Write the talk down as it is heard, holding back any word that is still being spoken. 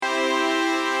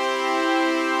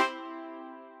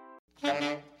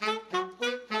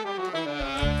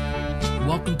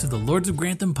welcome to the Lords of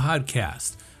Grantham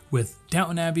podcast. With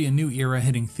Downton Abbey: A New Era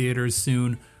hitting theaters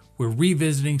soon, we're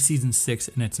revisiting Season 6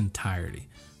 in its entirety.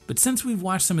 But since we've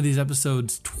watched some of these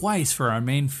episodes twice for our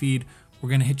main feed, we're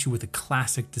going to hit you with a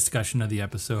classic discussion of the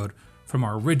episode from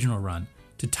our original run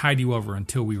to tide you over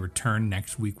until we return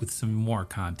next week with some more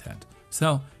content.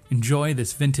 So, enjoy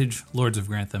this vintage Lords of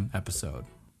Grantham episode.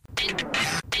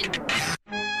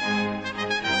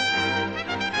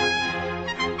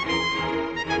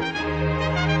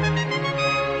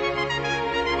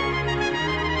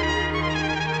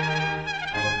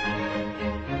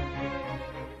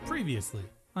 Previously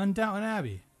on Downton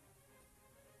Abbey.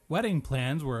 Wedding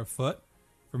plans were afoot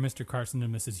for Mr. Carson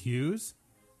and Mrs. Hughes.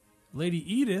 Lady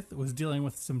Edith was dealing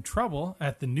with some trouble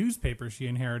at the newspaper she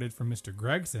inherited from Mr.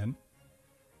 Gregson.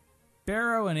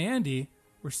 Barrow and Andy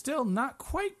were still not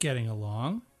quite getting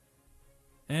along.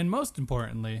 And most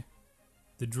importantly,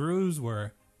 the Drews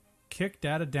were kicked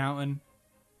out of Downton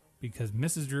because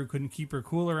Mrs. Drew couldn't keep her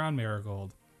cool around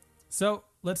Marigold. So,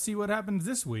 let's see what happens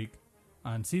this week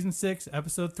on Season 6,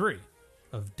 Episode 3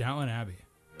 of Downton Abbey.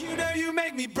 You know you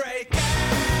make me break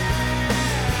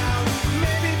out,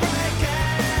 make me break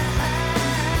out.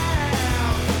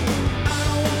 I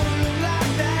don't wanna look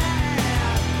like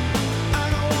that. I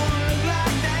don't wanna look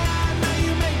like that. Now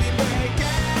you make me break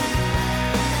out,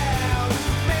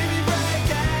 make me break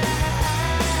out.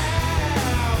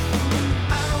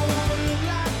 I don't wanna look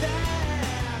like that.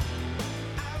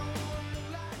 I don't wanna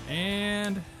look like that.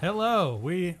 And hello,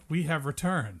 we have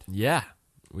returned. Yeah,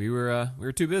 we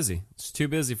were too busy. It's too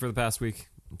busy for the past week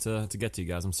to get to you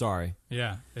guys. I'm sorry.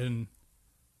 Yeah,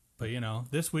 but you know,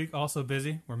 this week also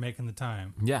busy. We're making the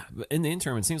time. Yeah, but in the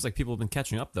interim, it seems like people have been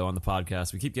catching up though on the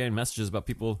podcast. We keep getting messages about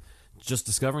people just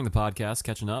discovering the podcast,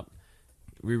 catching up.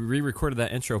 We re-recorded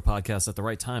that intro podcast at the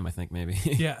right time, I think maybe.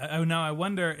 Yeah. Now I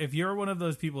wonder if you're one of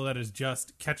those people that is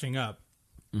just catching up.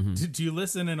 Mm-hmm. Do you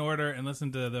listen in order and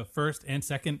listen to the first and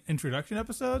second introduction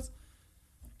episodes?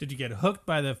 Did you get hooked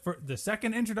by the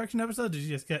second introduction episode? Did you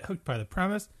just get hooked by the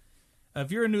premise? If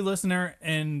you're a new listener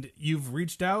and you've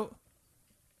reached out,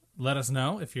 let us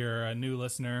know. If you're a new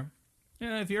listener,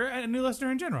 if you're a new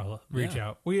listener in general, reach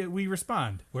out. We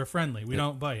respond. We're friendly. We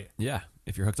don't bite. Yeah,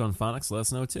 if you're hooked on phonics, let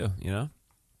us know too. You know,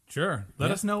 Sure.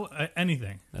 Let us know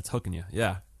anything. that's hooking you.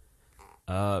 Yeah.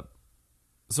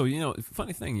 So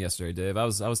funny thing yesterday, Dave. I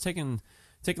was taking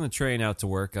the train out to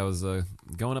work. I was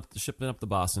shipping up to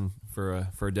Boston for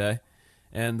a day,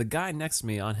 and the guy next to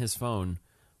me on his phone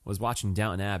was watching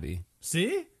Downton Abbey.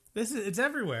 See, it's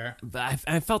everywhere. But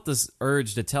I felt this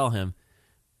urge to tell him,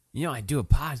 I do a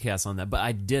podcast on that, but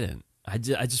I didn't. I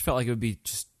just felt like it would be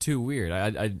just too weird.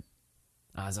 I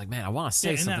was like, man, I want to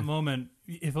say something. In that moment,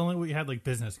 if only we had like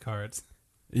business cards.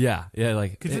 Yeah,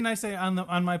 like. Because didn't I say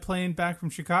on my plane back from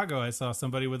Chicago, I saw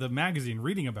somebody with a magazine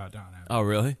reading about Downton Abbey. Oh,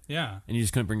 really? Yeah. And you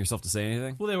just couldn't bring yourself to say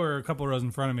anything? Well, they were a couple rows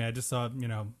in front of me. I just saw,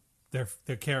 their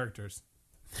characters.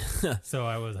 So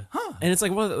I was like, huh. And it's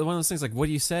like one of those things. Like, what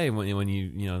do you say when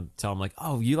you tell them like,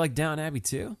 oh, you like Downton Abbey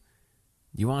too?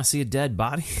 You want to see a dead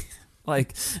body?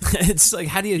 Like, it's like,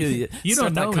 how do you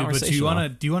don't know me, but do you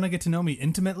want to get to know me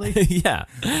intimately? Yeah.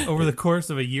 Over the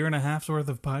course of a year and a half's worth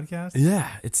of podcast? Yeah,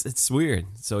 it's weird.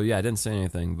 So yeah, I didn't say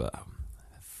anything, but I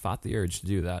fought the urge to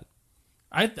do that.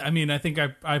 I mean, I think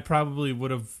I probably would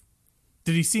have.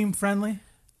 Did he seem friendly?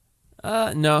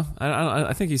 No,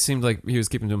 I think he seemed like he was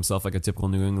keeping to himself like a typical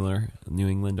New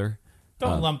Englander.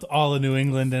 Don't lump all of New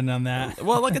England in on that.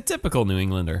 Well, like a typical New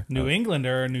Englander. New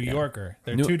Englander or New Yorker.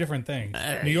 They're two different things.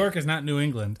 New York is not New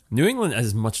England. New England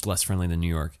is much less friendly than New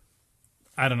York.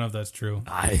 I don't know if that's true.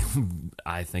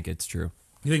 I think it's true.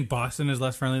 You think Boston is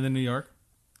less friendly than New York?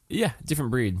 Yeah, different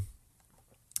breed.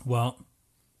 Well,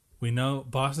 we know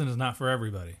Boston is not for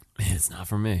everybody. It's not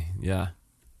for me, yeah.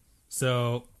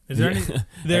 So, is there any...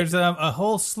 There's a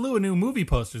whole slew of new movie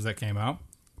posters that came out.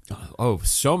 Oh,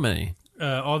 so many.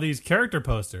 All these character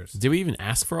posters. Did we even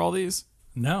ask for all these?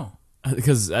 No.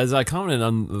 Because as I commented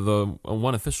on the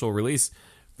one official release,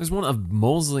 there's one of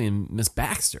Molesley and Miss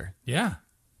Baxter. Yeah.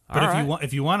 But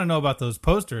if you want to know about those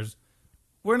posters,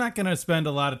 we're not going to spend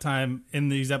a lot of time in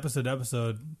these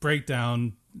episode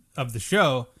breakdown of the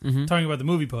show talking about the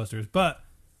movie posters. But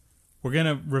we're going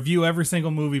to review every single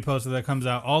movie poster that comes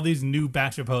out, all these new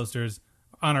batch of posters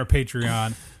on our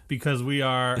Patreon. Because we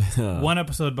are one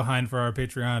episode behind for our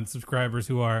Patreon subscribers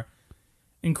who are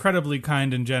incredibly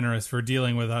kind and generous for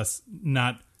dealing with us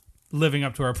not living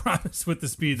up to our promise with the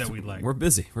speed that we'd like. We're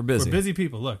busy. We're busy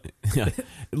people. Look. Yeah.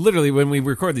 Literally, when we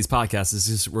record these podcasts, it's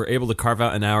just we're able to carve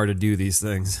out an hour to do these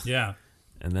things. Yeah.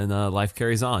 And then life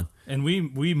carries on. And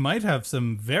we might have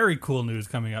some very cool news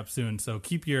coming up soon. So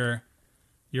keep your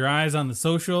your eyes on the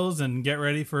socials and get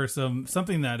ready for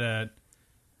something that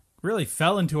really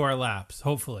fell into our laps.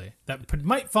 Hopefully, that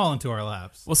might fall into our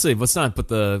laps. We'll see. Let's not put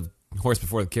the horse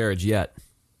before the carriage yet.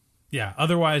 Yeah.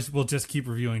 Otherwise, we'll just keep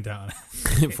reviewing Down.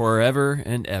 Forever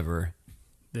and ever.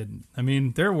 I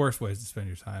mean, there are worse ways to spend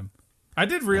your time. I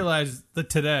did realize that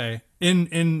today,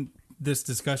 in this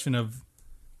discussion of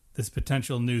this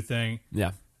potential new thing,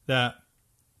 Yeah. that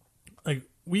like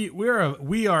we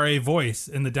are a voice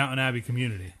in the Downton Abbey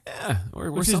community, Yeah.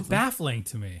 We're which is something. baffling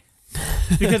to me.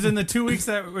 Because in the 2 weeks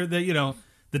that were the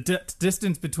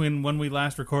distance between when we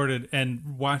last recorded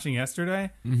and watching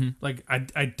yesterday, like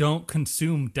I don't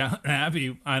consume Downton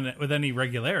Abbey with any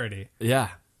regularity. Yeah.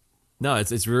 No,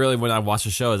 it's really when I watch the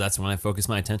show, that's when I focus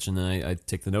my attention and I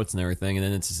take the notes and everything, and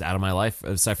then it's just out of my life,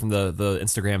 aside from the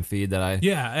Instagram feed that I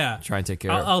Yeah. try and take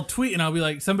care of. I'll tweet and I'll be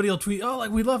like, somebody will tweet, oh,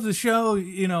 like we love the show.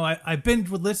 I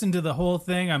would listen to the whole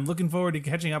thing. I'm looking forward to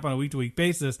catching up on a week to week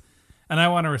basis. And I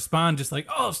want to respond just like,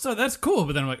 oh, so that's cool.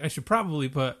 But then I'm like, I should probably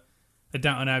put a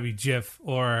Downton Abbey GIF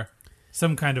or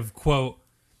some kind of quote.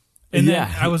 And then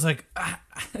I was like,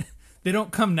 they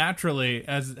don't come naturally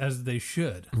as they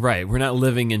should. Right. We're not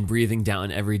living and breathing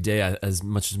Downton every day as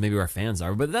much as maybe our fans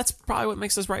are, but that's probably what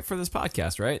makes us right for this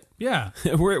podcast, right? Yeah.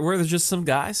 we're just some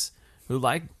guys who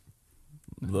like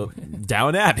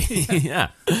Downton Abbey.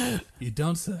 Yeah. You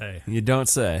don't say. You don't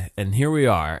say. And here we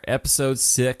are, episode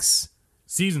 6.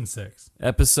 Season 6.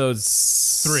 Episode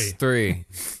 3.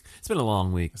 It's been a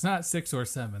long week. It's not 6 or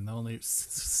 7.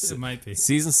 It might be.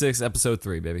 Season 6, episode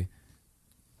 3, baby.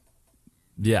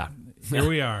 Yeah. Here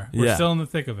we are. We're Yeah. still in the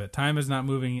thick of it. Time is not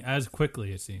moving as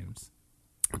quickly, it seems.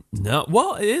 No,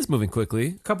 well, it is moving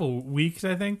quickly. A couple weeks,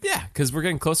 I think. Yeah, because we're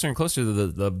getting closer and closer to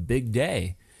the big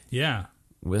day Yeah.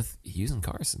 with Hughes and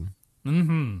Carson.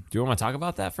 Mm-hmm. Do you want to talk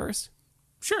about that first?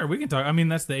 Sure, we can talk. I mean,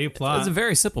 that's the A plot. It's a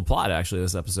very simple plot, actually,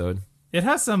 this episode. It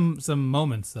has some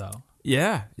moments, though.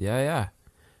 Yeah.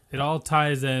 It all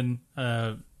ties in.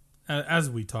 As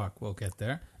we talk, we'll get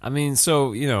there. I mean,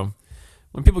 so,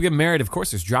 when people get married, of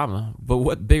course there's drama, but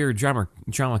what bigger drama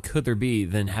could there be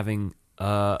than having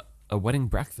a wedding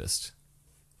breakfast?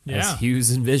 Yeah. As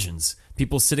Hughes envisions.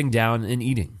 People sitting down and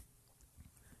eating.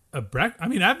 I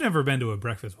mean, I've never been to a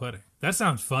breakfast wedding. That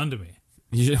sounds fun to me.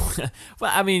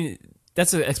 Well, I mean,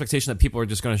 that's an expectation that people are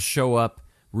just going to show up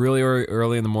really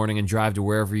early in the morning and drive to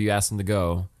wherever you ask them to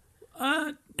go.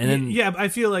 And then, Yeah, I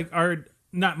feel like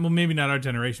maybe not our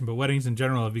generation, but weddings in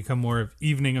general have become more of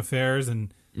evening affairs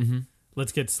and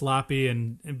let's get sloppy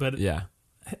but yeah.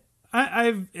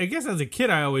 I guess as a kid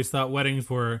I always thought weddings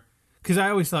were, because I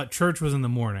always thought church was in the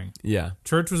morning. Yeah.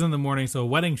 Church was in the morning, so a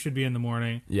wedding should be in the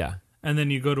morning. Yeah. And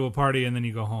then you go to a party and then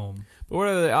you go home. But what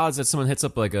are the odds that someone hits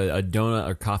up like a donut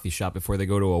or coffee shop before they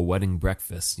go to a wedding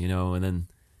breakfast, and then,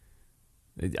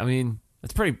 I mean,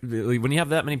 that's pretty, when you have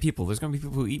that many people, there's going to be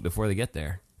people who eat before they get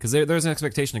there. Because there's an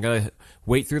expectation. You got to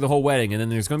wait through the whole wedding, and then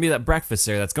there's going to be that breakfast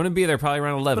there that's going to be there probably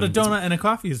around 11. But a donut and a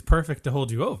coffee is perfect to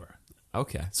hold you over.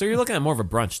 Okay. So you're looking at more of a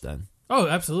brunch then. Oh,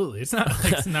 absolutely. It's not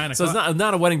like it's 9 o'clock. So it's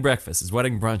not a wedding breakfast. It's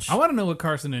wedding brunch. I want to know what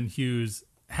Carson and Hughes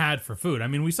had for food. I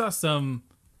mean, we saw some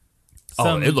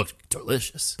it looked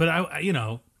delicious. But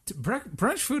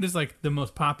brunch food is like the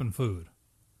most poppin' food.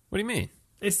 What do you mean?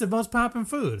 It's the most poppin'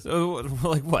 food. So,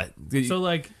 like what? So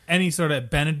like any sort of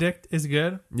Benedict is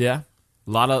good. Yeah.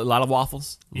 A lot of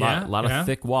waffles. A lot of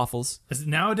thick waffles.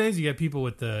 Nowadays you get people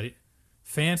with the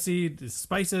fancy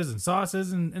spices and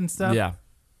sauces and stuff. Yeah.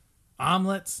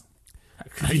 Omelets.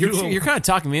 You're kind of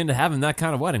talking me into having that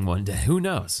kind of wedding one day. Who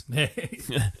knows? Hey,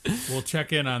 we'll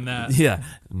check in on that. Yeah.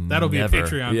 That'll be a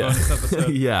Patreon bonus episode.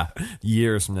 Yeah.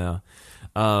 Years from now.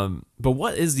 But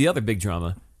what is the other big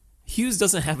drama? Hughes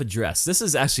doesn't have a dress. This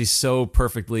is actually so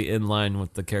perfectly in line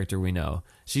with the character we know.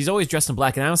 She's always dressed in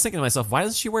black, and I was thinking to myself, why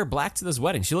doesn't she wear black to this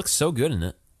wedding? She looks so good in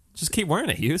it. Just keep wearing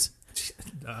it, Hughes.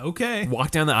 Okay.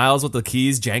 Walk down the aisles with the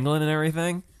keys jangling and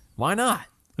everything. Why not?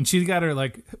 And she's got her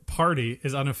like party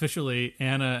is unofficially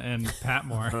Anna and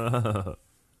Patmore.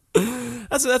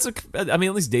 I mean,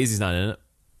 at least Daisy's not in it.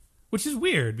 Which is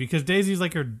weird because Daisy's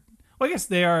like her. Well, I guess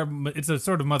they are. It's a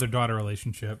sort of mother-daughter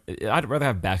relationship. I'd rather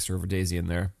have Baxter over Daisy in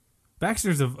there.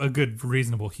 Baxter's a good,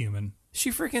 reasonable human.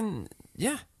 She freaking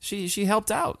she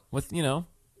helped out with the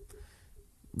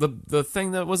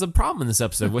thing that was a problem in this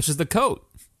episode, which is the coat.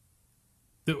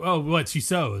 What she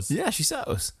sews? Yeah, she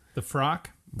sews The frock.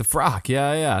 the frock.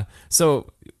 Yeah.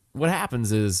 So what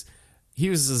happens is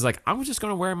Hughes is like, I'm just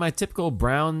going to wear my typical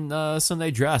brown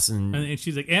Sunday dress, And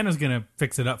she's like, Anna's gonna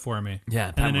fix it up for me. Yeah,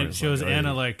 and then Patmore it is shows like,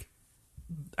 Anna like,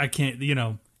 I can't.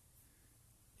 You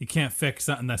can't fix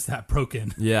something that's that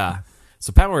broken. yeah.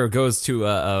 So Patmore goes to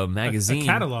a magazine,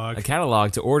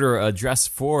 catalog. to order a dress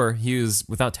for Hughes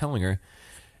without telling her.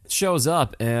 It shows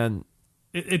up, and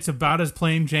It's about as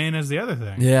plain Jane as the other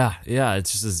thing. yeah,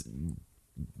 it's just this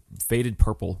faded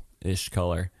purple-ish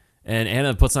color. And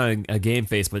Anna puts on a game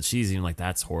face, but she's even like,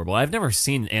 that's horrible. I've never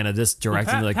seen Anna this direct.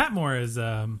 Patmore is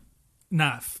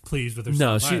not pleased with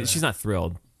no, herself. either. she's not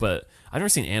thrilled. But I've never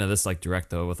seen Anna this like direct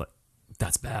though. With like,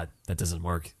 that's bad. That doesn't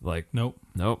work. Like, Nope.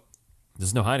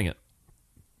 There's no hiding it.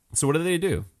 So what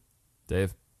do,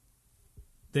 Dave?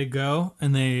 They go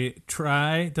and they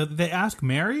try. They ask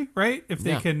Mary, right, if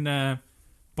they can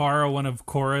borrow one of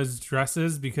Cora's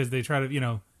dresses because they try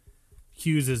to,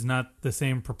 Hughes is not the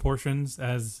same proportions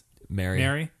as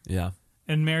Mary. Yeah.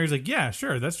 And Mary's like, yeah,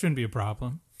 sure, that shouldn't be a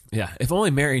problem. Yeah. If only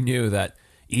Mary knew that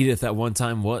Edith at one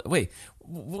time was. Wait.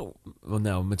 Well,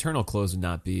 no. Maternal clothes would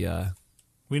not be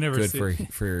We never good see,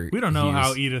 for. We don't know Hughes.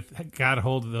 how Edith got a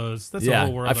hold of those. That's the Yeah,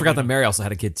 whole world. I forgot that we Mary also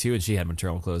had a kid too, and she had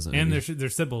maternal clothes. know. And their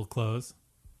Sybil clothes.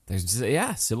 There's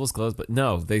Sybil's clothes, but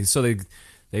no, they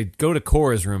go to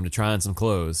Cora's room to try on some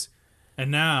clothes.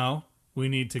 And now we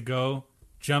need to go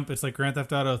jump. It's like Grand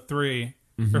Theft Auto 3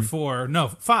 Mm-hmm. or 4. No,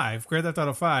 5. Grand Theft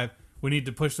Auto 5. We need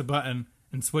to push the button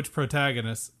and switch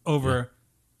protagonists over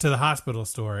to the hospital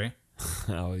story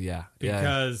Oh yeah,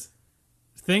 because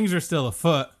things are still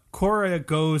afoot. Cora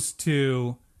goes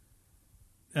to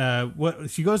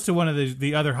she goes to one of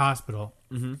the other hospital,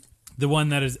 the one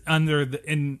that is under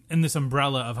in this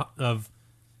umbrella of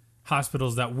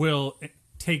hospitals that will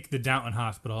take the Downton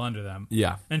Hospital under them.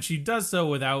 Yeah. And she does so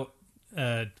without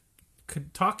without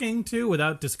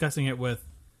discussing it with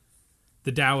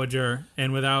the Dowager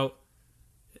and without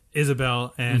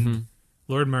Isabel and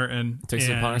Lord Merton. Takes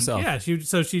it And, upon herself. Yeah,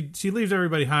 she leaves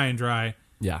everybody high and dry.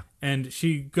 Yeah. And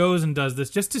she goes and does this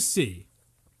just to see.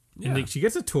 And Yeah. she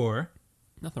gets a tour.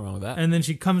 Nothing wrong with that. And then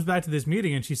she comes back to this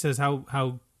meeting and she says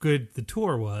how good the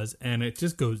tour was. And it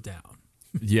just goes down.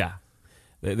 Yeah.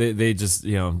 They just,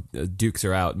 dukes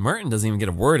her out. Merton doesn't even get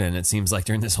a word in, it seems like,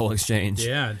 during this whole exchange.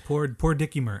 Yeah, poor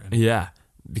Dickie Merton. Yeah.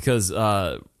 Because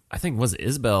I think,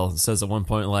 Isabel says at one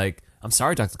point, like, I'm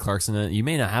sorry, Dr. Clarkson, you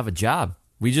may not have a job.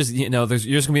 We just, you're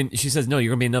just going to be, she says, no, you're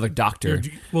going to be another doctor.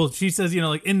 Well, she says,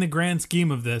 like, in the grand scheme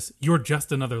of this, you're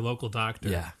just another local doctor.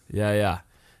 Yeah.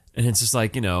 And it's just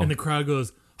like, And the crowd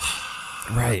goes,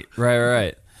 right.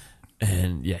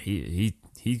 And yeah, he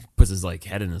puts his like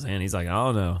head in his hand. He's like,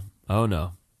 oh no,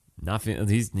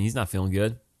 he's not feeling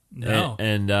good. No.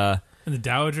 And and the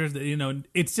Dowagers,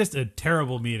 it's just a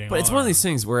terrible meeting. but it's one of these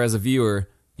things where as a viewer,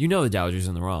 the Dowager's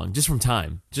in the wrong just from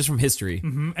time, just from history.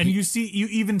 Mm-hmm. And you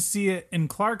even see it in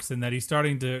Clarkson that he's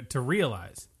starting to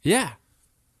realize. Yeah.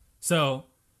 So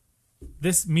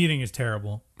this meeting is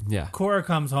terrible. Yeah. Cora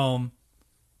comes home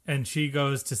and she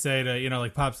goes to say to,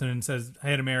 like pops in and says,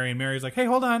 hey to Mary. And Mary's like, hey,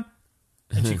 hold on.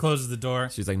 And she closes the door.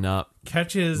 She's like, nah,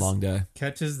 long day.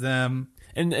 Catches them.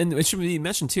 And it should be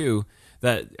mentioned too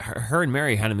that her and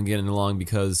Mary hadn't been getting along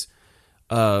because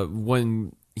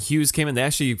when Hughes came in, they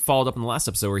actually followed up in the last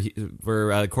episode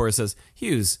where Cora says,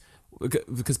 Hughes,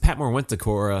 because Patmore went to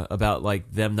Cora about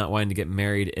like them not wanting to get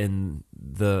married in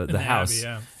the house. Abbey,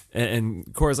 yeah.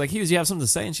 And Cora's like, Hughes, you have something to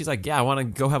say? And she's like, yeah, I want to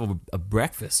go have a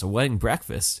breakfast, a wedding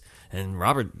breakfast. And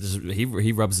Robert,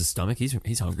 he rubs his stomach.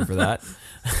 He's hungry for that.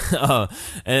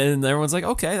 And everyone's like,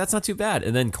 okay, that's not too bad.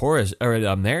 And then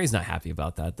Mary's not happy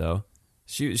about that though.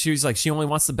 She was like, she only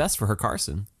wants the best for her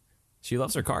Carson. She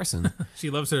loves her Carson. She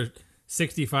loves her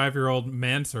 65-year-old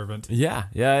manservant.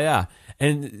 Yeah.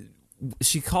 And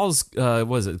she calls,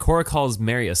 Cora calls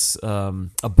Mary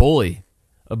a bully.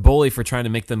 A bully for trying to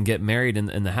make them get married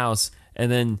in the house.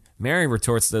 And then Mary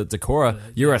retorts to Cora,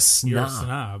 you're a snob. You're a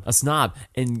snob. A snob.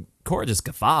 And Cora just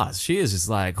guffaws. She is just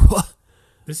like, what?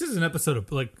 This is an episode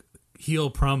of like heel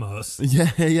promos.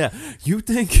 Yeah. You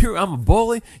think I'm a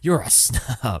bully? You're a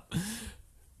snob.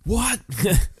 What?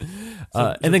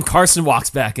 And then Carson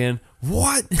walks back in.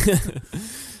 What?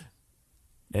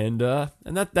 And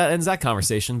that ends that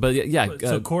conversation. But yeah.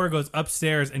 So Cora goes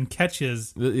upstairs and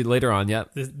catches later on. Yeah.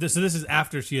 so this is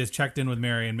after she has checked in with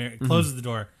Mary, and Mary closes the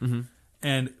door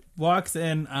and walks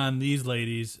in on these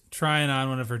ladies trying on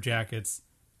one of her jackets,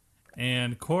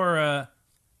 and Cora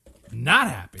not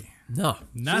happy. No,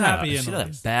 Not happy in She the had a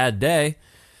least. bad day.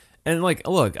 And like,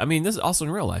 look, I mean, this is also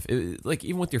in real life. Like,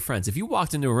 even with your friends, if you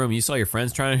walked into a room and you saw your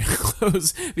friends trying on your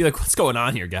clothes, be like, "What's going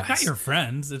on here, guys?" Not your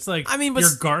friends. It's like, I mean, but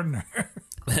your gardener.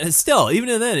 Still, even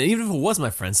then, even if it was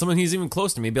my friend, someone who's even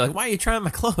close to me, be like, "Why are you trying on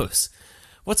my clothes?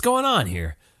 What's going on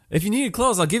here? If you needed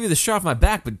clothes, I'll give you the shirt off my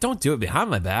back, but don't do it behind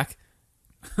my back."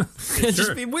 It'd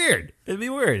just be weird. It'd be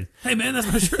weird. Hey man,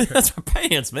 that's my shirt. That's my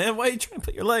pants, man. Why are you trying to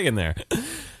put your leg in there?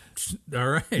 All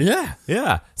right.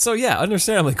 Yeah. So yeah,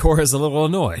 understandably, Cora's a little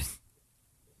annoyed.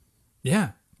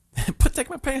 Yeah. Take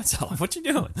my pants off. What you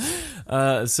doing?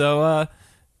 And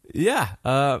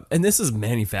this is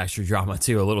manufactured drama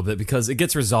too a little bit because it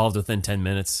gets resolved within 10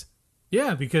 minutes.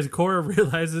 Yeah, because Cora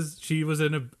realizes she was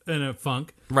in a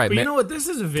funk. Right. But you know what? This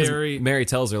is a 'Cause very Mary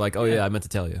tells her like, "Oh yeah, I meant to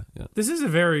tell you." Yeah. this is a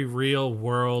very real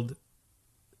world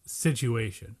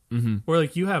situation where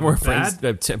like you have More a bad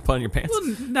friends put on your pants.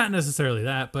 well, not necessarily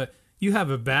that, but you have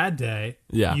a bad day.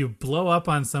 Yeah. You blow up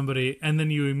on somebody, and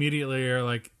then you immediately are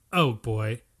like, "Oh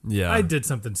boy, Yeah. I did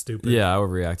something stupid." Yeah, I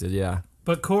overreacted. Yeah.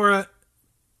 But Cora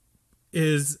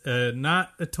is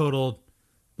not a total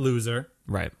loser.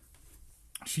 Right.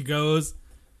 She goes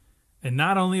and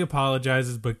not only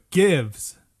apologizes, but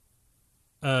gives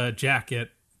a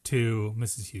jacket to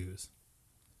Mrs. Hughes.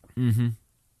 Mm-hmm.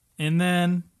 And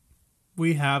then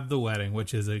we have the wedding,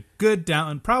 which is a good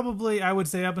Downton, probably, I would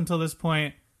say up until this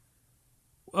point,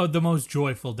 the most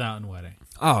joyful Downton wedding.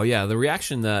 Oh yeah, the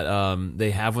reaction that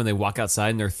they have when they walk outside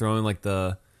and they're throwing like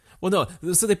the, well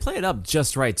no, so they play it up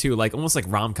just right too, like almost like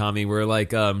rom-com-y where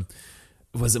like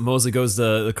was it Mosley goes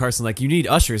to Carson like, you need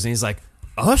ushers, and he's like,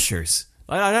 ushers?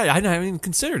 I haven't even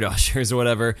considered ushers or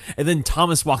whatever, and then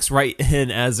Thomas walks right in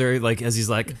as they're like, as he's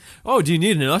like, oh, do you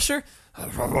need an usher?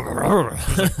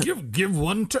 give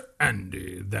one to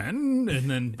Andy then, and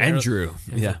then Andrew.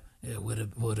 Yeah. It would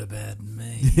have been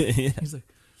me. Yeah. He's like,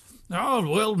 oh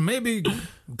well, maybe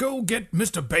go get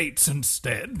Mr. Bates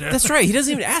instead. That's right. He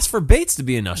doesn't even ask for Bates to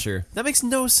be an usher. That makes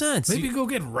no sense. Maybe go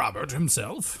get Robert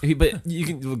himself. But you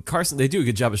can Carson. They do a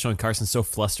good job of showing Carson so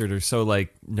flustered or so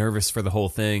like nervous for the whole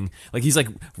thing. Like he's like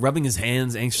rubbing his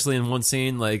hands anxiously in one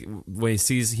scene. Like when he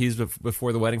sees he's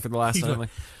before the wedding for the last He's time. like,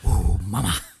 Like, oh,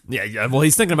 mama. yeah. Well,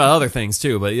 he's thinking about other things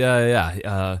too. But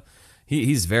yeah.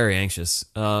 He's very anxious.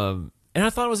 And I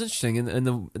thought it was interesting.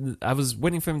 And I was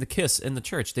waiting for him to kiss in the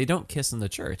church. They don't kiss in the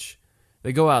church.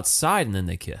 They go outside and then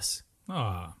they kiss.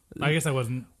 Oh, I guess I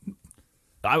wasn't.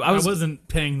 I wasn't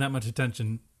paying that much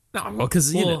attention. No, well,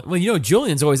 because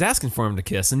Julian's always asking for him to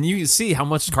kiss, and you see how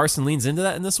much Carson leans into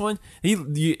that in this one.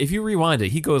 If you rewind it,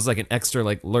 he goes like an extra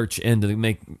like lurch in to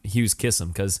make Hughes kiss him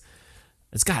because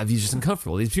it's gotta be just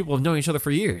uncomfortable. These people have known each other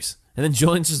for years, and then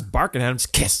Julian's just barking at him,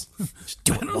 just kiss, just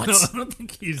do it once. I don't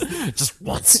think he's just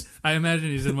once. I imagine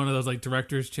he's in one of those like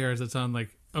director's chairs that's on like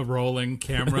a rolling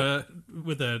camera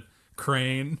with a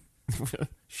crane,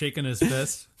 shaking his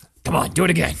fist. Come on, do it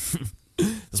again.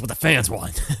 That's what the fans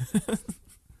want.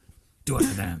 Do it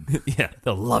for them. Yeah,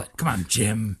 they'll love it. Come on,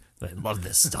 Jim. They love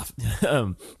this stuff.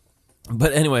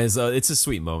 But anyways, it's a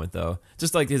sweet moment though.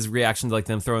 Just like his reaction to like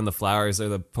them throwing the flowers or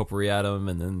the potpourri at him,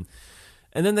 and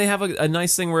then they have a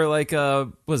nice thing where like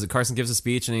what is it? Carson gives a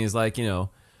speech and he's like, you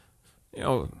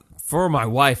know, for my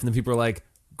wife, and then people are like,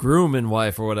 groom and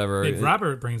wife or whatever.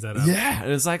 Robert brings that up. Yeah,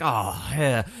 and it's like, oh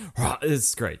yeah,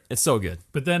 it's great. It's so good.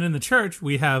 But then in the church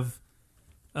we have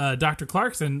Dr.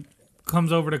 Clarkson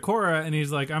comes over to Cora and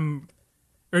he's like,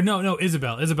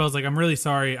 Isabel. Isabel's like, I'm really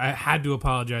sorry. I had to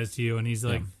apologize to you. And he's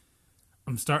like,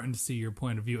 I'm starting to see your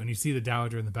point of view. And you see the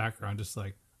Dowager in the background just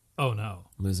like, oh no.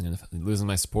 Losing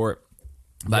my support.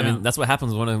 But Yeah. I mean, that's what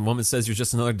happens when a woman says you're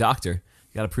just another doctor.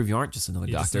 You got to prove you aren't just another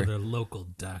You're doctor. just another local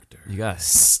doctor. You got to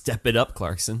step it up,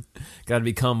 Clarkson. Got to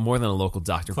become more than a local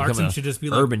doctor. Clarkson Become a should just be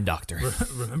like, urban doctor.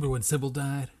 Remember when Sybil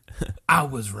died? I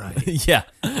was right. Yeah.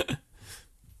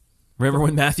 Remember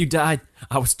when Matthew died?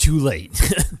 I was too late.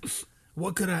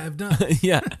 What could I have done?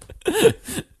 Yeah.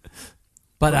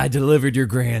 But I delivered your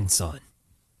grandson.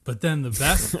 But then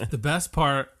the best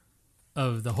part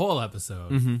of the whole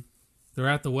episode, they're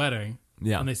at the wedding.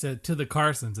 Yeah. And they said, to the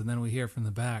Carsons. And then we hear from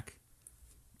the back,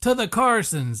 to the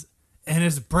Carsons. And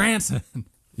it's Branson.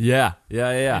 Yeah.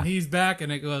 And he's back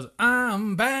and it goes,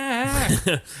 I'm back.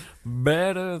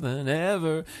 Better than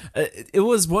ever. It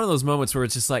was one of those moments where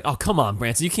it's just like, oh, come on,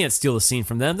 Branson. You can't steal the scene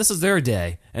from them. This is their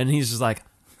day. And he's just like,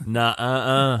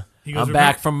 nah, He goes, I'm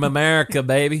back from America,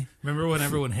 baby. Remember when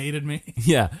everyone hated me?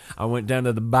 Yeah. I went down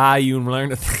to the bayou and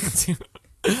learned a thing or two.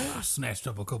 I snatched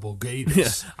up a couple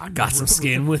gators. Yeah. I got some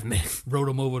skin with me. Rode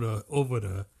them over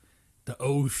the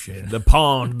ocean. The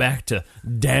pond back to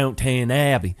Downton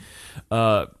Abbey.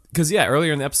 Because,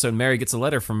 earlier in the episode, Mary gets a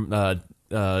letter from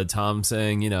Tom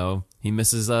saying, he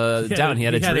misses Downton. He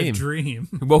had a dream.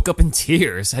 He woke up in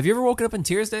tears. Have you ever woken up in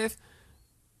tears, Dave?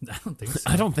 I don't think so.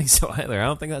 I don't think so either. I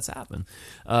don't think that's happened.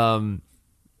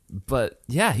 But,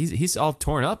 yeah, he's all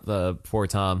torn up, poor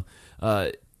Tom.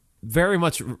 Very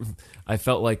much, I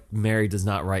felt like Mary does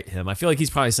not write him. I feel like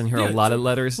he's probably sending her a lot of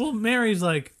letters. Well, Mary's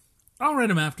like, I'll write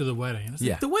him after the wedding. And it's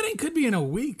Yeah. like, the wedding could be in a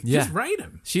week. Yeah. Just write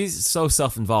him. She's so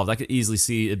self-involved. I could easily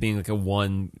see it being like a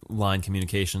one-line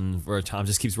communication where Tom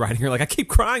just keeps writing her like, I keep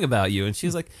crying about you. And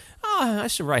she's like, I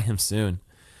should write him soon.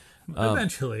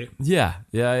 Eventually.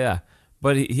 Yeah.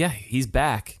 But he's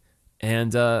back.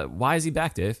 And why is he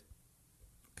back, Dave?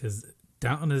 Because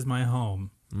Downton is my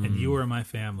home, and you are my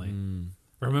family.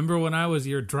 Remember when I was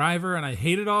your driver and I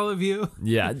hated all of you?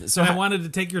 Yeah. So And I wanted to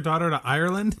take your daughter to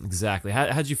Ireland? exactly.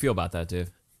 How'd you feel about that, Dave?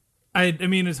 I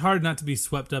mean, it's hard not to be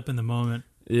swept up in the moment,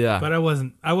 Yeah. but I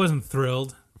wasn't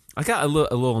thrilled. I got a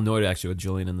little annoyed actually with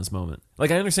Julian in this moment. Like,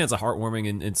 I understand it's a heartwarming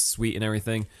and it's sweet and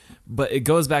everything, but it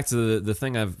goes back to the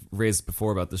thing I've raised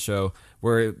before about the show,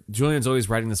 where Julian's always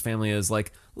writing this family as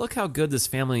like, look how good this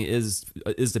family is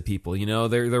to people. You know,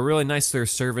 they're really nice to their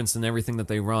servants and everything that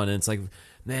they run. And it's like,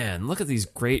 man, look at these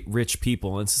great rich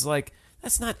people. And it's just like,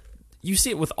 that's not. You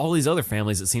see it with all these other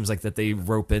families, it seems like, that they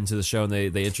rope into the show and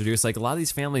they introduce. Like, a lot of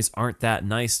these families aren't that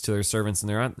nice to their servants, and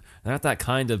they're not that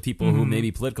kind of people who may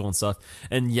be political and stuff.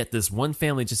 And yet this one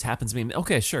family just happens to be,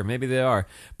 okay, sure, maybe they are.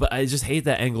 But I just hate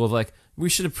that angle of like, we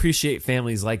should appreciate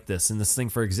families like this and this thing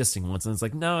for existing ones. And it's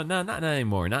like, no, not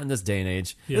anymore. Not in this day and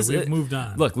age. Yeah, we've moved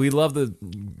on. Look, we love the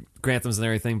Granthams and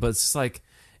everything, but it's just like,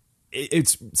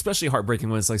 it's especially heartbreaking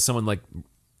when it's like someone like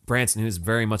Branson, who's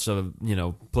very much a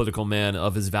political man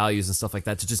of his values and stuff like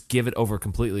that, to just give it over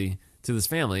completely to this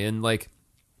family. And like,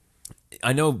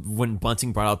 I know when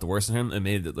Bunting brought out the worst in him, it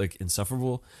made it like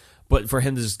insufferable. But for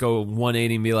him to just go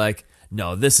 180 and be like,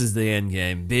 no, this is the end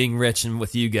game. Being rich and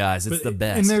with you guys, it's the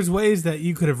best. And there's ways that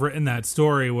you could have written that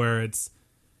story where it's,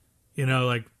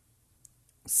 like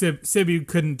Sibby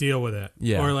couldn't deal with it.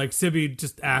 Yeah. Or like Sibby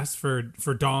just asked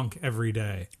for donk every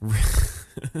day.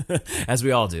 As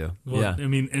we all do. Well, Yeah. I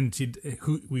mean, and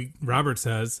Robert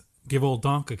says, give old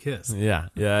donk a kiss. Yeah.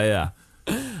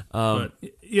 But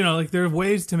like there are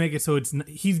ways to make it so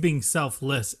he's being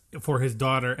selfless for his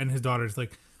daughter, and his daughter's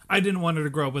like, I didn't want her to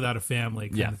grow up without a family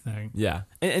kind of thing. Yeah.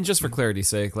 And just for clarity's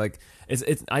sake, like,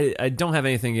 I don't have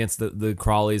anything against the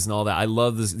Crawleys and all that. I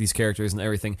love these characters and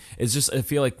everything. It's just, I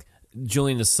feel like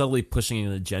Julian is subtly pushing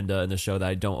an agenda in the show that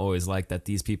I don't always like, that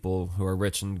these people who are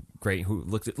rich and great, who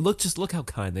look how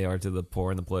kind they are to the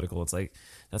poor and the political. It's like,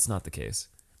 that's not the case.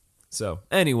 So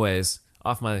anyways,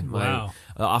 off my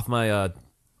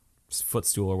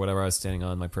footstool or whatever I was standing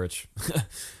on, my perch.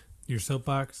 Your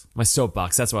soapbox. My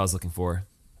soapbox, that's what I was looking for.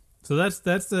 So that's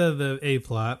the A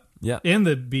plot. Yeah. And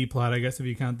the B plot, I guess, if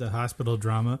you count the hospital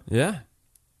drama. Yeah.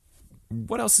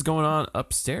 What else is going on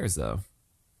upstairs though?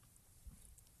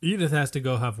 Edith has to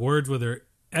go have words with her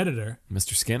editor.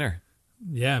 Mr. Skinner.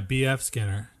 Yeah, BF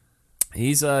Skinner.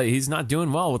 He's not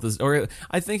doing well with this, or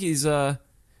I think he's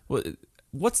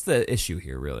what's the issue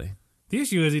here really? The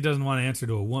issue is he doesn't want to answer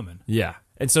to a woman. Yeah.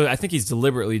 And so I think he's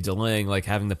deliberately delaying like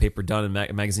having the paper done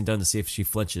and magazine done to see if she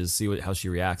flinches, see how she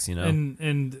reacts,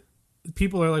 And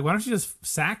people are like, why don't you just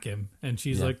sack him? And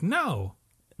she's like, no.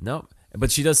 No.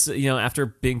 But she does, after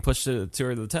being pushed to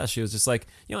her to the test, she was just like,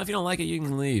 if you don't like it, you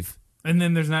can leave. And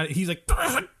then he's like,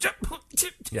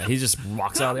 Yeah, he just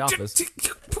walks out of the office.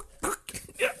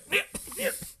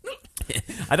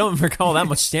 I don't recall that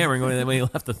much stammering when he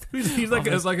left the. He's like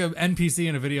it's like an NPC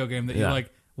in a video game that you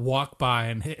like walk by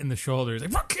and hit in the shoulders.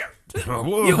 Like, fuck you,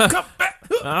 you come back.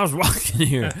 I was walking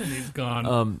here. And he's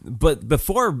gone. But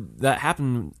before that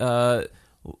happened,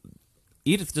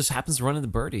 Edith just happens to run into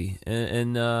Bertie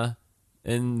in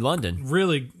London.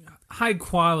 Really high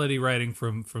quality writing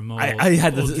from old, I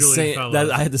had old the Julian same. Fellows.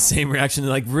 I had the same reaction.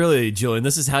 Like, really, Julian,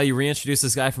 this is how you reintroduce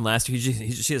this guy from last year. She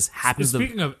just happens to.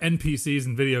 Speaking of NPCs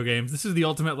in video games, this is the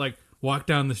ultimate like walk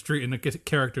down the street and the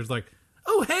character's like,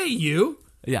 "Oh, hey, you."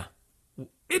 Yeah.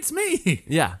 It's me.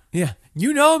 Yeah.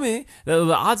 You know me.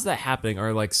 The odds of that happening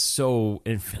are like so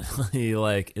infinitely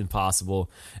like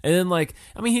impossible. And then like,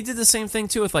 I mean, he did the same thing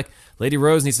too with like Lady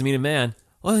Rose needs to meet a man.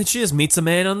 Well, she just meets a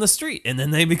man on the street, and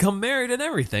then they become married and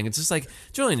everything. It's just like,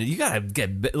 Julian, you gotta get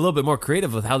a little bit more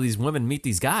creative with how these women meet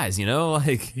these guys.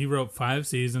 Like He wrote 5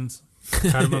 seasons.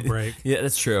 Cut him a break. Yeah,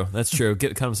 that's true.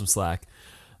 Cut him some slack.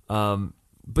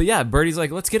 But yeah, Bertie's like,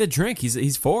 let's get a drink.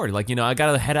 He's forward. Like, I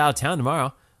gotta head out of town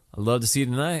tomorrow. I'd love to see you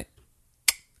tonight.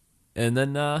 And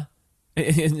then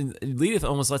and Edith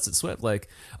almost lets it slip. Like,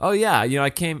 oh yeah, I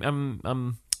came.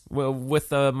 I'm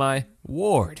with my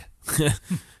ward,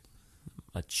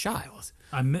 a child.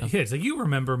 It's like, you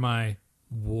remember my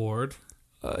ward?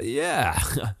 Yeah.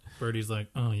 Bertie's like,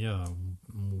 oh yeah,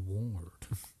 ward.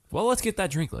 Well, let's get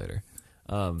that drink later.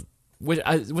 Which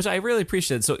I really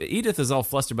appreciate. So Edith is all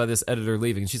flustered by this editor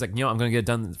leaving. She's like, I'm going to get it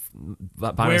done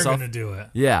by myself. We're going to do it.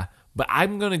 Yeah. But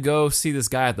I'm going to go see this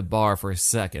guy at the bar for a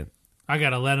second. I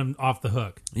got to let him off the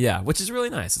hook. Yeah, which is really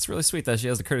nice. It's really sweet that she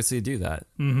has the courtesy to do that.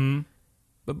 Mm-hmm.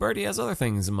 But Birdie has other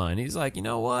things in mind. He's like, you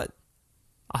know what?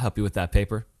 I'll help you with that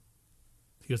paper.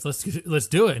 He goes, let's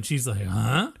do it. And she's like,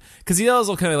 huh? Because he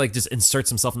also kind of like just inserts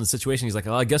himself in the situation. He's like,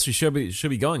 oh, I guess we should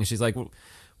be going. And she's like,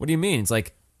 what do you mean? It's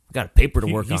like, I got a paper to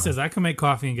work on. He says, I can make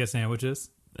coffee and get sandwiches.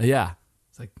 Yeah.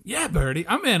 It's like, yeah, Birdie.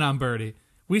 I'm in on Birdie.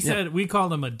 We said, we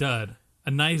called him a dud.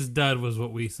 A nice dud was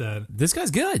what we said. This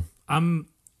guy's good. I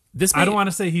don't want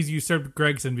to say he's usurped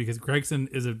Gregson because Gregson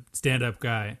is a stand-up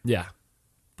guy. Yeah.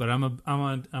 But I'm a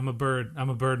bird. I'm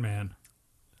a bird man.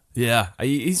 Yeah.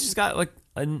 He's just got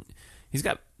he's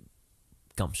got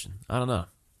gumption. I don't know.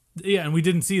 Yeah, and we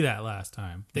didn't see that last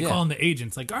time. They Yeah. call him the agent.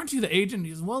 It's like, aren't you the agent?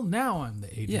 He's, well, now I'm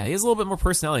the agent. Yeah, he has a little bit more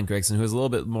personality than Gregson, who is a little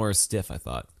bit more stiff, I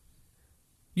thought.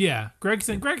 Yeah,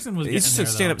 Gregson was He's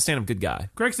just getting a there, stand-up good guy.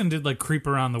 Gregson did like creep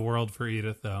around the world for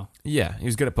Edith, though. Yeah, he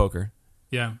was good at poker.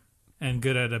 Yeah, and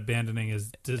good at abandoning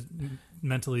his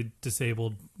mentally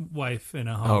disabled wife in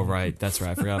a home. Oh, right. That's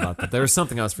right. I forgot about that. There was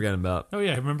something I was forgetting about. Oh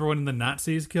yeah, remember when the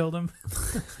Nazis killed him?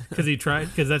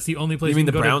 Because that's the only place You mean he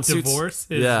the can go brown to suits? divorce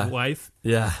his Yeah. wife.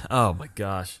 Yeah. Oh, my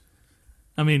gosh.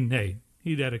 I mean, hey,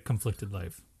 he'd had a conflicted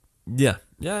life. Yeah.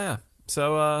 Yeah.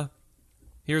 So,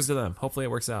 here's to them. Hopefully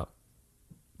it works out.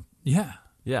 Yeah.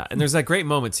 Yeah. And there's that great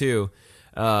moment, too.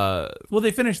 Well,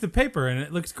 they finished the paper and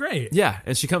it looks great. Yeah.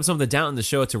 And she comes home to Downton to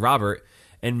show it to Robert.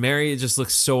 And Mary just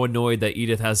looks so annoyed that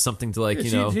Edith has something to, like,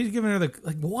 She's giving her the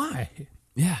why?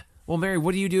 Yeah. Well, Mary,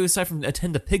 what do you do aside from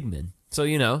attend to pigmen? So,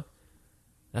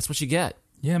 that's what you get.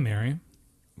 Yeah, Mary.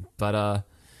 But,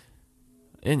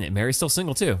 and Mary's still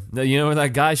single, too. That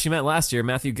guy she met last year,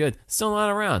 Matthew Good, still not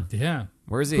around. Yeah.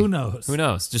 Where is he? Who knows? Who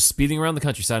knows? Just speeding around the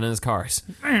countryside in his cars.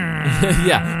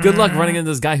 Yeah. Good luck running into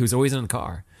this guy who's always in the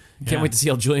car. Can't Yeah. wait to see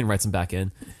how Julian writes him back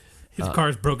in. His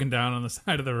car's broken down on the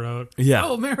side of the road. Yeah.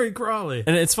 Oh, Mary Crawley.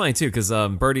 And it's funny, too, because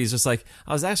Birdie's just like,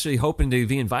 I was actually hoping to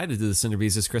be invited to the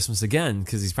Cinderbees this Christmas again,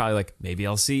 because he's probably like, maybe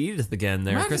I'll see Edith again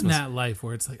there at Imagine Christmas. that life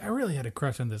where it's like, I really had a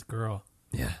crush on this girl.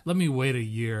 Yeah. Let me wait a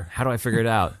year. How do I figure it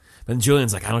out? Then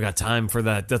Julian's like, I don't got time for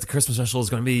that. That the Christmas special is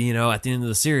going to be, at the end of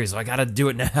the series. So I got to do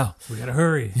it now. We gotta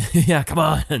hurry. Yeah, come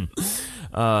on.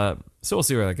 So we'll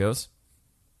see where that goes.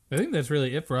 I think that's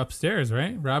really it for upstairs,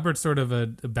 right? Robert's sort of a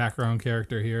background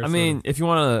character here. I mean, if you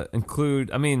want to include,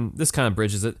 this kind of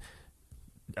bridges it.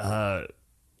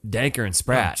 Danker and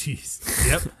Spratt. Jeez.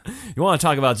 Yep. You want to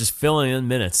talk about just filling in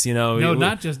minutes, No,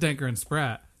 not just Denker and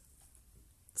Spratt.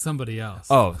 Somebody else.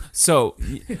 Oh, so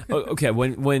okay.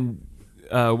 When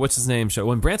what's his name showed?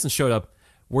 When Branson showed up,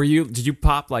 did you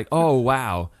pop like, oh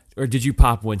wow, or did you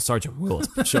pop when Sergeant Willis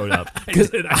showed up?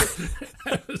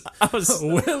 I was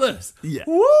Willis. Yeah.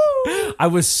 I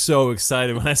was so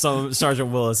excited when I saw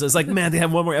Sergeant Willis. It's like, man, they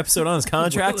have one more episode on his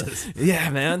contract. Willis. Yeah,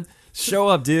 man. Show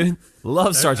up, dude.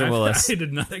 Love Sergeant Willis. I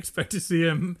did not expect to see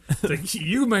him. It's like,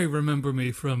 you may remember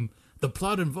me from the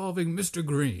plot involving Mr.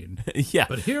 Green. Yeah.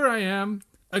 But here I am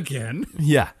again.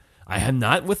 Yeah. I am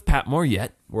not with Patmore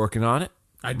yet. Working on it.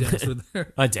 I danced with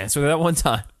her. I danced with her that one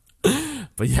time.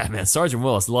 But yeah, man, Sergeant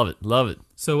Willis, love it. Love it.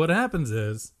 So what happens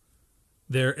is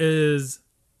there is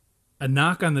a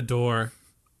knock on the door,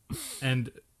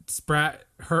 and Spratt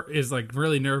is like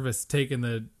really nervous taking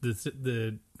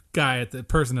the guy the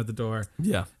person at the door.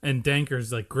 Yeah. And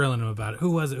Danker's like grilling him about it.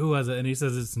 Who was it? And he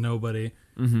says it's nobody.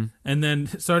 Mm-hmm. And then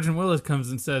Sergeant Willis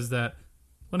comes and says that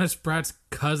one of Spratt's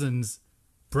cousins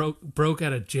broke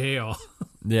out of jail.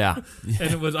 Yeah.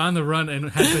 And it was on the run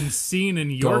and had been seen in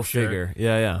Yorkshire. Go figure.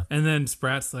 Yeah, yeah. And then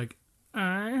Spratt's like,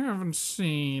 I haven't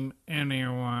seen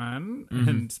anyone. Mm-hmm.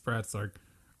 And Spratt's like,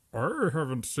 I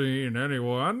haven't seen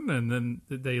anyone. And then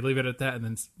they leave it at that. And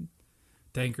then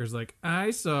Danker's like,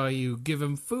 I saw you give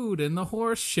him food in the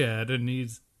horse shed. And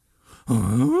he's,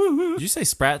 Did you say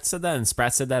Spratt said that and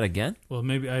Spratt said that again? well,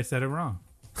 maybe I said it wrong.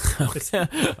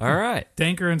 All right.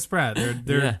 Danker and Spratt,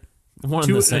 they're Yeah. One and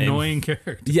two the same. annoying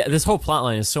characters. Yeah, this whole plot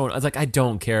line is so... It's like, I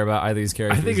don't care about either of these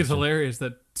characters. I think it's hilarious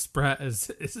that Spratt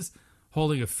is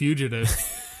holding a fugitive.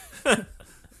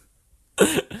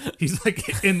 He's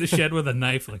like in the shed with a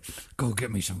knife, like, go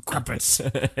get me some crumpets,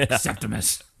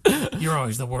 Septimus. You're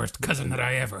always the worst cousin that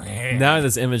I ever had. Now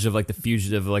this image of like the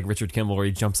fugitive, like Richard Kimball, where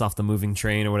he jumps off the moving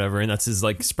train or whatever, and that's his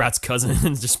like Spratt's cousin,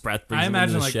 and just Spratt brings I him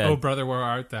imagine into the like, shed. oh brother, where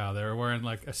art thou? They were wearing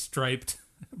like a striped,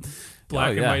 black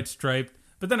Oh, and yeah. white striped.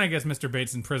 But then I guess Mr.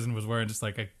 Bates in prison was wearing just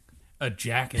like a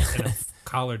jacket and a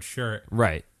collared shirt.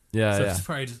 Right. Yeah, So yeah. it's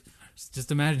probably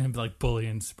just imagine him like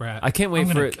bullying Spratt. I can't wait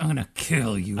I'm for it. gonna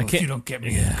kill you if can't- you don't get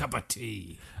me a cup of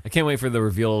tea. I can't wait for the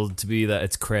reveal to be that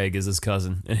it's Craig is his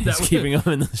cousin, and he's That would- keeping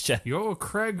him in the shed. Yo,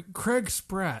 Craig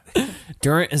Spratt.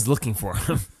 Durant is looking for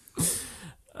him.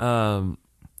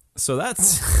 So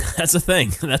that's a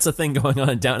thing. That's a thing going on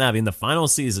in Downton Abbey in the final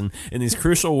season. In these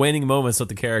crucial waning moments with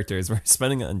the characters, we're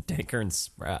spending it on Danker and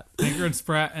Spratt. Danker and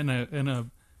Spratt in a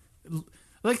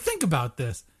like, think about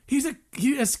this. He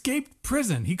escaped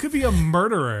prison. He could be a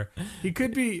murderer. He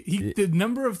could be the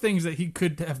number of things that he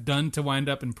could have done to wind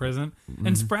up in prison.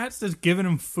 And Spratt's just giving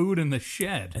him food in the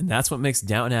shed. And that's what makes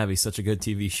Downton Abbey such a good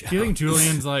TV show. Do you think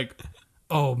Julian's like,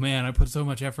 oh man, I put so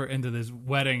much effort into this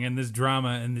wedding and this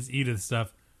drama and this Edith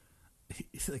stuff.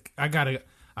 He's like, I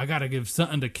gotta give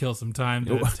something to kill some time.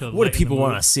 What do people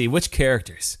want to see? Which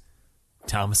characters?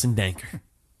 Thomas and Danker.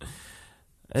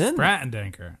 And then Spratt and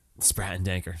Danker. Spratt and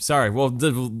Danker. Sorry. Well,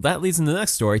 that leads into the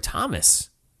next story. Thomas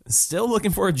is still looking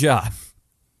for a job.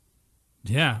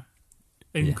 Yeah.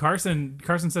 And Yeah. Carson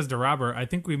says to Robert, I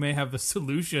think we may have the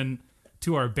solution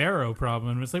to our Barrow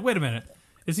problem. And it's like, wait a minute.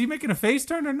 Is he making a face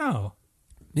turn or no?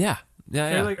 Yeah.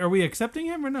 They're like, are we accepting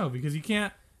him or no? Because you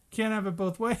can't have it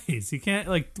both ways. You can't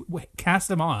like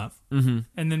cast him off and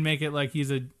then make it like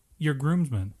he's your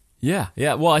groomsman. Yeah.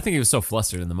 Well, I think he was so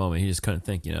flustered in the moment, he just couldn't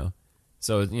think,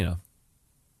 So,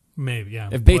 Maybe, yeah.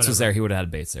 if Bates was whatever. there, he would have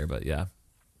had Bates there, but yeah.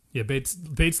 Yeah,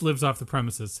 Bates lives off the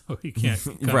premises, so he can't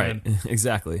come Right, in.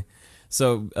 exactly.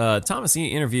 So Thomas, he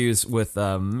interviews with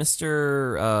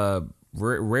Mr.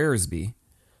 Rearsby.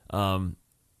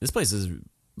 This place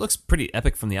looks pretty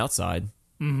epic from the outside.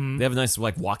 Mm-hmm. They have a nice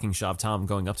walking shot of Tom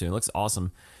going up to it. It looks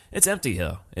awesome. It's empty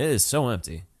though. It is so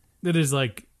empty. It is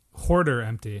like hoarder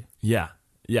empty. Yeah.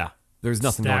 There's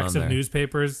nothing going on Stacks there. of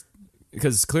newspapers,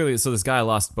 Because clearly, so this guy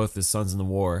lost both his sons in the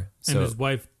war. So and his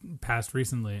wife passed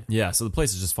recently. yeah, so the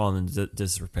place is just fallen into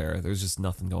disrepair. There's just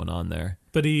nothing going on there.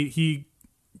 But he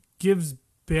gives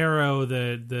Barrow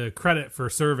the credit for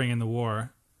serving in the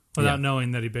war without Yeah.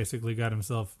 knowing that he basically got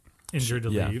himself injured to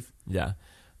leave. Yeah.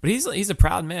 But he's a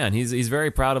proud man. He's very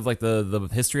proud of the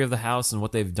history of the house and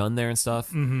what they've done there and stuff.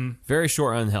 Mm-hmm. Very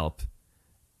short on help.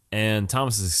 And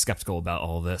Thomas is skeptical about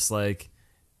all this.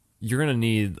 You're gonna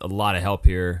need a lot of help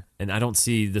here, and I don't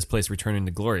see this place returning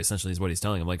to glory. Essentially, is what he's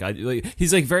telling him.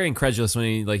 He's very incredulous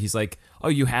when he's like, "Oh,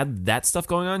 you had that stuff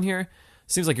going on here?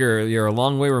 Seems like you're a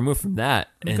long way removed from that."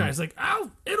 The guy's like, "Oh,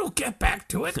 it'll get back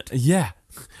to it." Yeah,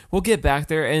 we'll get back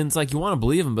there, and it's like you want to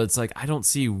believe him, but it's like I don't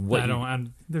see what.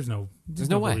 There's no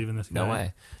way. believe in this guy. No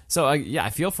way. So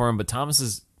I feel for him, but Thomas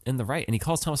is in the right, and he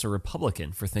calls Thomas a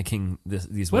Republican for thinking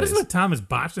these What ways. is with Thomas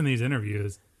botched in these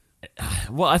interviews?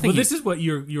 Well, I think Well, this is what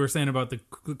you were saying about the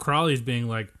Crawleys being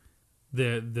like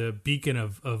the beacon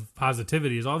of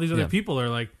positivity. Is all these other Yeah. people are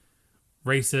like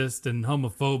racist and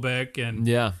homophobic, and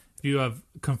yeah, if you have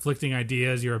conflicting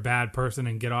ideas, you're a bad person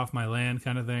and get off my land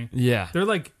kind of thing. yeah. They're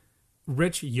like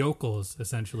rich yokels,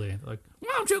 essentially. Like,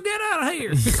 why don't you get out of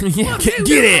here?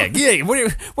 Yeah, get in.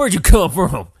 Where'd you come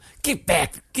from? Get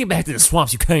back to the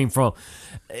swamps you came from.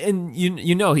 And he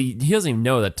doesn't even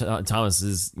know that Thomas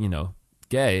is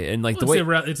gay, and the way.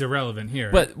 It's irrelevant here.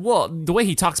 But the way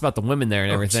he talks about the women there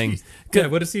and everything, Jeez. Yeah,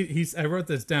 what is he? I wrote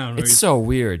this down. Where it's so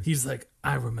weird. He's like,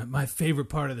 I remember my favorite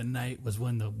part of the night was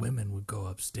when the women would go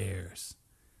upstairs.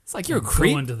 It's like you're a and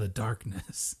creep. Go into the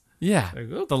darkness. Yeah, Like,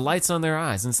 oh. the lights on their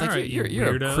eyes, and it's like All right, you're you a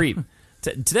weirdo. creep.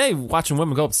 Today, watching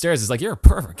women go upstairs is like you're a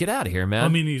pervert. Get out of here, man. I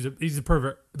mean, he's a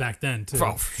pervert back then too.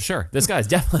 Oh, for sure. This guy's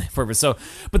definitely a pervert. So,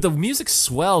 but the music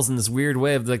swells in this weird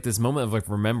way of this moment of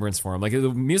remembrance for him.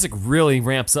 The music really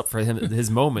ramps up for him his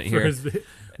moment For here. his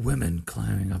women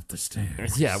climbing up the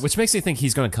stairs. Yeah, which makes me think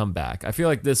he's going to come back. I feel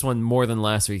like this one more than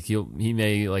last week. He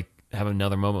may have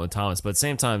another moment with Thomas, but at the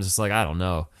same time, it's just I don't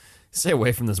know. Stay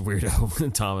away from this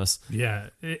weirdo, Thomas. Yeah,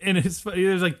 and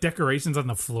there's decorations on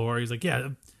the floor. He's like, yeah,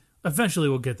 eventually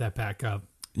we'll get that back up.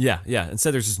 Yeah.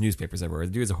 Instead, there's just newspapers everywhere.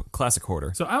 The dude's a classic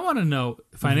hoarder. So I want to know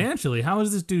financially, how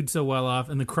is this dude so well off,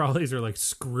 and the Crawleys are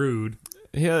screwed?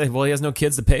 Yeah, well, he has no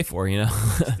kids to pay for,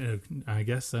 I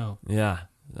guess so. Yeah,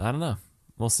 I don't know.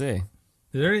 We'll see. Is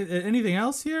there anything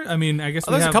else here? I mean, I guess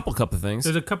There's a couple things.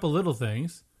 There's a couple little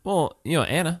things. Well,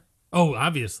 Anna. Oh,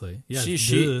 obviously, yeah.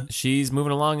 She's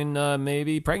moving along and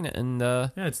maybe pregnant, and Yeah,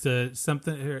 it's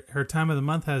something. Her time of the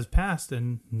month has passed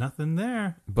and nothing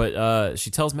there. but she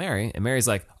tells Mary, and Mary's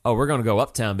like, "Oh, we're gonna go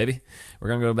uptown, baby. We're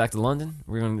gonna go back to London.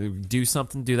 We're gonna do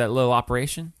something, do that little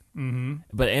operation." Mm-hmm.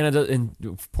 But Anna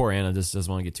poor Anna just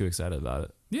doesn't want to get too excited about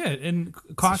it. Yeah, and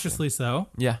cautiously so.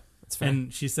 Yeah, that's fair.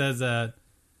 And she says,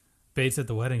 Bates at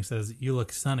the wedding says, "You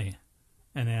look sunny,"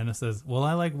 and Anna says, "Well,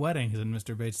 I like weddings." And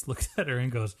Mr. Bates looks at her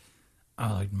and goes,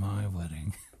 "I like my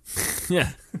wedding."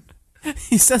 Yeah,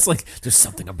 he says there's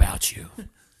something about you.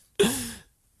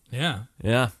 Yeah.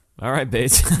 Yeah. All right,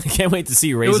 Bates. I can't wait to see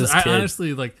you raise this kid. I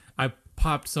honestly I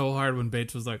popped so hard when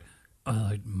Bates was like, "I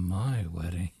like my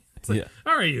wedding." It's like, Yeah.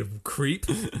 all right, you creep.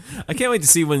 I can't wait to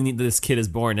see when this kid is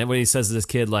born. And when he says to this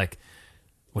kid, like,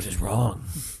 what is wrong?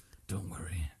 Don't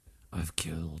worry, I've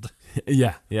killed.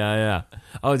 Yeah.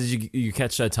 Oh, did you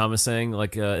catch Thomas saying,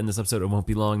 like, in this episode, it won't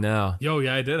be long now? Yo,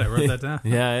 yeah, I did. I wrote that down.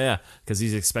 Yeah. Because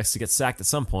he expects to get sacked at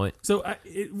some point. So,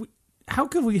 how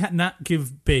could we not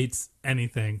give Bates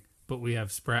anything, but we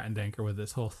have Spratt and Danker with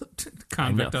this whole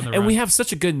convict on the run? And we have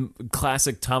such a good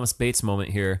classic Thomas Bates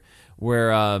moment here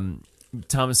where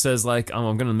Thomas says, like, oh,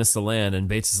 I'm going to miss the land. And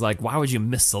Bates is like, why would you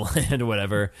miss the land or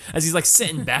whatever? As he's, like,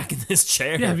 sitting back in this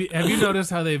chair. Yeah, have you noticed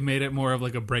how they've made it more of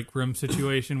like a break room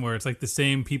situation where it's like the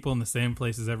same people in the same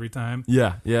places every time?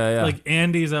 Yeah. Like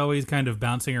Andy's always kind of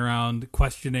bouncing around,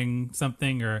 questioning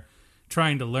something or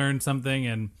trying to learn something,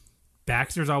 and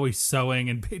Baxter's always sewing,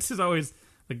 and Bates is always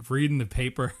like reading the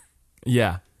paper.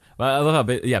 Yeah. Well, I love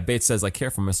how Bates says, like,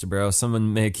 careful, Mr. Barrow.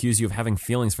 Someone may accuse you of having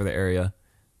feelings for the area.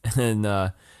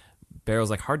 And Barrow's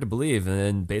like, hard to believe. And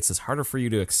then Bates says, harder for you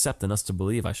to accept than us to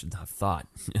believe, I should have thought.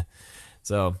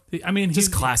 So, I mean,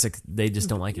 just classic. They just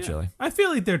don't like each other. I feel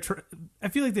like I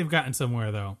feel like they've gotten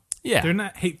somewhere though. Yeah. They're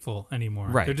not hateful anymore.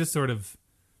 Right. They're just sort of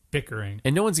bickering.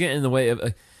 And no one's getting in the way of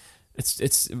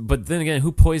but then again,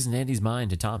 who poisoned Andy's mind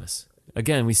to Thomas?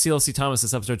 Again, we still see Thomas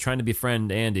this episode trying to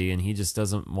befriend Andy, and he just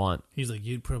doesn't want. He's like,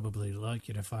 you'd probably like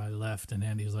it if I left, and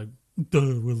Andy's like,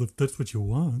 duh, well, if that's what you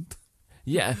want.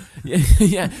 Yeah.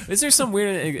 Is there some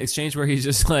weird exchange where he's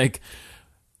just like,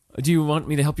 do you want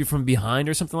me to help you from behind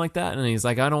or something like that? And he's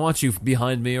like, I don't want you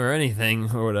behind me or anything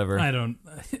or whatever. I don't.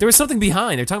 There was something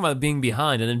behind. They're talking about being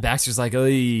behind, and then Baxter's like,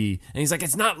 "Oy," and he's like,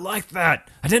 it's not like that.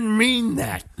 I didn't mean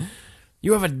that.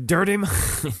 You have a dirty mind.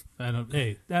 I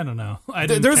don't know. I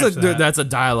didn't There's catch that. that's a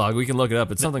dialogue. We can look it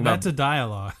up. It's something That's about a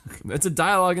dialogue. it's a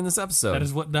dialogue in this episode. That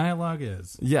is what dialogue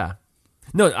is. Yeah.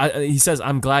 No, he says,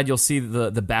 I'm glad you'll see the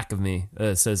back of me,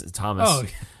 says Thomas. Oh,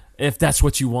 if that's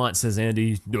what you want, says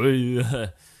Andy.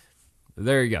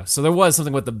 There you go. So there was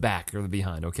something with the back or the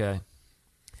behind, okay?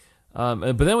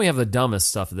 But then we have the dumbest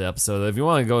stuff of the episode. If you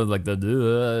want to go with like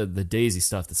the Daisy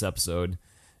stuff, this episode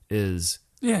is...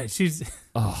 Yeah, she's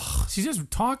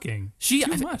just talking too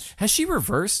much. Has she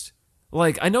reversed?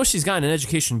 Like, I know she's gotten an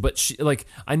education, but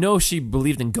I know she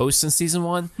believed in ghosts in season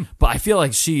 1, but I feel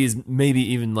like she is maybe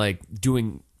even like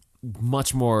doing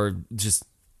much more just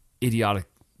idiotic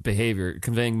behavior,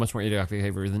 conveying much more idiotic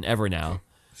behavior than ever now.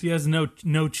 She has no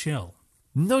chill.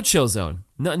 No chill zone.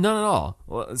 None at all.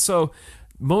 So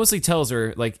Mosley tells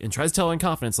her, like, and tries to tell her in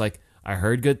confidence, like, I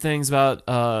heard good things about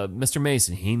Mr.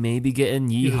 Mason. He may be getting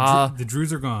Yeehaw. The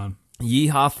Drews are gone.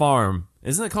 Yeehaw Farm.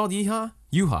 Isn't it called Yeehaw?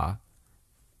 Yeehaw.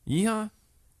 Yeehaw?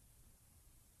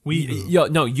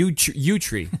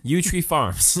 U Tree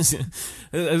Farms.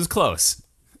 It was close.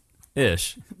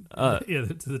 Ish.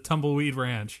 The Tumbleweed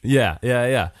Ranch. Yeah.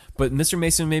 But Mr.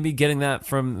 Mason may be getting that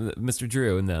from Mr.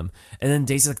 Drew and them. And then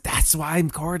Daisy's like, that's why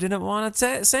Cora didn't want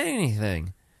to say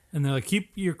anything. And they're like,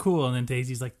 keep your cool. And then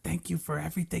Daisy's like, thank you for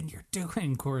everything you're doing.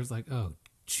 And Cora's like, oh,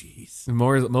 jeez.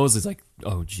 Mosley's like,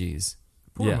 oh, jeez.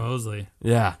 Poor Mosley.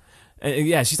 Yeah.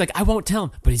 Yeah, she's like, I won't tell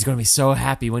him, but he's going to be so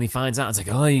happy when he finds out. It's like,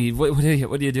 oh, what are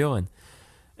you doing?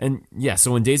 And yeah,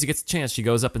 so when Daisy gets a chance, she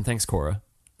goes up and thanks Cora.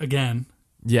 Again.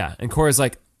 Yeah, and Cora's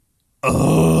like,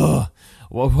 ugh.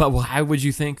 Why would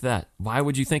you think that? Why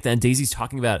would you think that? And Daisy's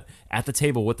talking about it at the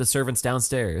table with the servants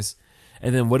downstairs.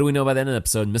 And then what do we know by the end of the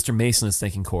episode? Mr. Mason is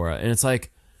thanking Cora. And it's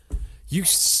like, you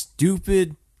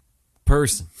stupid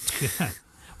person. Yeah.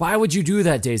 Why would you do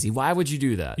that, Daisy? Why would you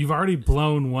do that? You've already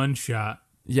blown one shot.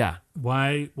 Yeah.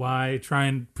 Why try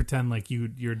and pretend like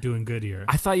you're doing good here?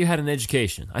 I thought you had an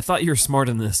education. I thought you were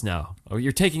smarter than this now. Or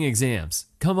you're taking exams.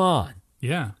 Come on.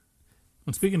 Yeah.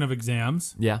 Well, speaking of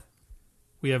exams, Yeah.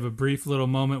 we have a brief little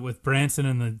moment with Branson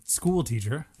and the school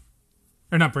teacher.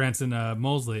 Or not Branson,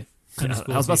 Mosley. And the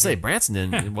school I was about to say, teacher. Branson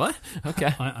didn't. What?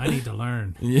 Okay. I need to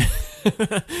learn. Yeah.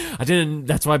 I didn't.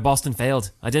 That's why Boston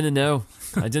failed. I didn't know.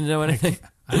 I didn't know anything.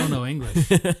 I don't know English.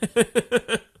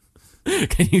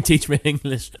 Can you teach me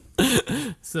English?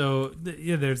 So,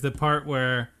 there's the part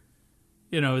where,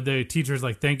 the teacher's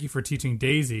like, thank you for teaching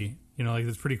Daisy. Like,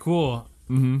 that's pretty cool.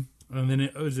 Mm-hmm. And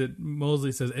then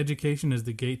Mosley says, education is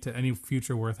the gate to any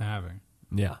future worth having.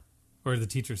 Yeah. Or the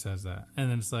teacher says that. And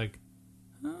then it's like,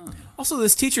 Also,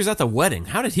 this teacher's at the wedding.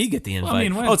 How did he get the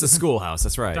invite? Well, I mean, it's a schoolhouse.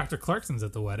 That's right. Dr. Clarkson's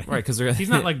at the wedding. Right, because he's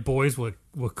not like boys with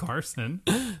Carson.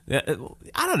 Yeah,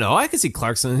 I don't know. I could see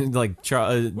Clarkson like.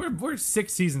 We're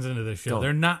 6 seasons into this show. Don't.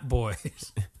 They're not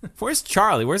boys. Where's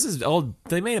Charlie? Where's his old?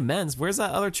 They made amends. Where's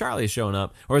that other Charlie showing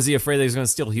up? Or is he afraid that he's going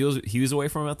to steal Hughes away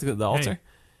from him at the altar?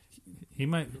 He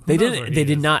might. They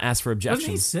did not ask for Wasn't he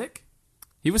objections. sick?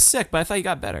 He was sick, but I thought he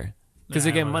got better. because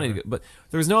they're Yeah, getting money. whatever. But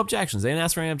there was no objections. They didn't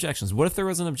ask for any objections. What if there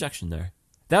was an objection there?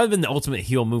 That would have been the ultimate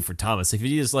heel move for Thomas. If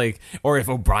he just like, or if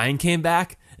O'Brien came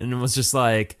back and was just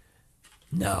like,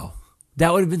 no,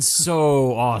 that would have been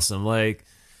so awesome. Like,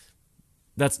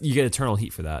 you get eternal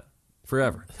heat for that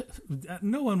forever.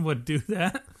 No one would do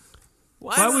that.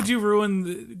 Why not? would you ruin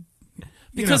the...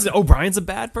 Because O'Brien's a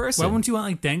bad person. Why wouldn't you want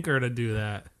like Denker to do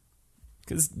that?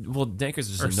 Because Danker's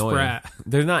just Or annoying. Spratt.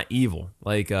 They're not evil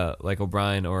like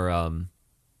O'Brien or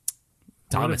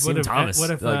Thomas. What Even if, Thomas.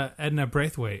 What if like, Edna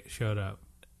Braithwaite showed up?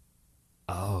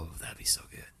 oh, that'd be so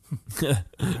good.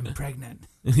 I'm pregnant.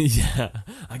 Yeah,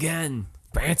 again,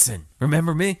 Branson.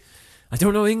 Remember me? I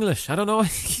don't know English. I don't know.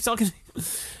 Keep talking.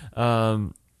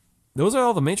 Those are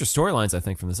all the major storylines I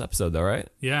think from this episode, though, right?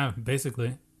 Yeah,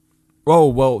 basically. Oh,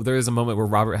 well, there is a moment where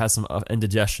Robert has some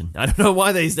indigestion. I don't know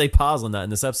why they pause on that in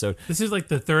this episode. This is like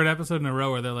the third episode in a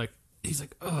row where they're like, he's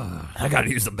like, ugh. I gotta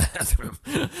use the bathroom.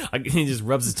 He just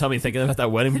rubs his tummy thinking about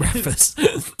that wedding breakfast.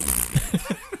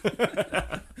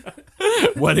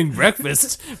 Wedding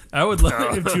breakfast. I would love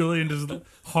it if Julian just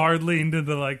hard leaned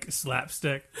into like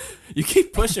slapstick. You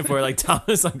keep pushing for it, like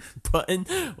Thomas, like button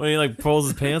when he like pulls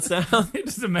his pants down.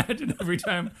 Just imagine every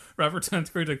time Robert's on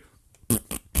screen, like,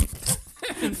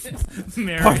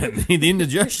 Mary, Pardon me, the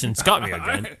indigestion's got me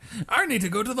again. I need to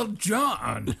go to the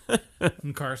John.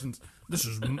 And Carson's, this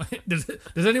is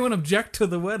does anyone object to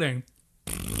the wedding?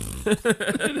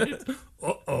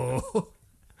 Uh-oh.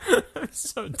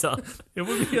 So dumb. It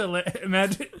would be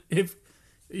imagine if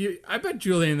I bet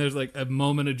Julian there's like a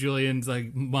moment of Julian's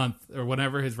like month or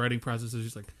whatever his writing process is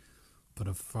just like, but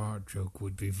a fart joke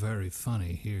would be very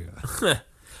funny here.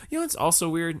 You know what's also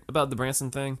weird about the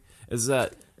Branson thing is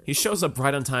that he shows up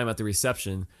right on time at the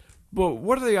reception, but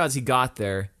what are the odds he got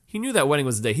there? He knew that wedding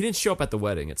was the day. He didn't show up at the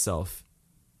wedding itself.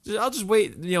 I'll just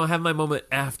wait, have my moment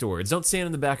afterwards. Don't stand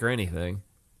in the back or anything.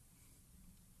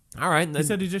 All right. He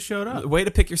said he just showed up. Way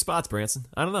to pick your spots, Branson.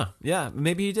 I don't know. Yeah,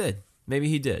 maybe he did. Maybe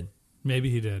he did. Maybe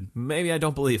he did. Maybe I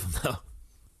don't believe him, though.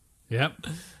 Yep.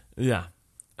 Yeah.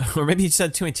 Or maybe he just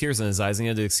had too many tears in his eyes and he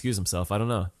had to excuse himself. I don't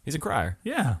know. He's a crier.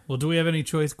 Yeah. Well, do we have any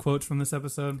choice quotes from this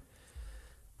episode?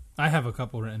 I have a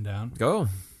couple written down. Go.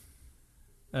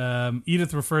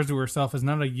 Edith refers to herself as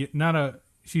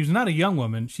she's not a young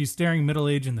woman. She's staring middle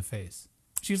age in the face.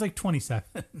 She's like 27.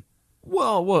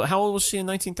 Well, how old was she in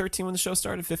 1913 when the show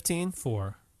started? 15?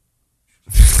 4.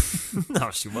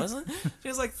 No, she wasn't. She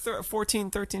was like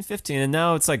 14, 13, 15. And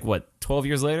now it's like, what, 12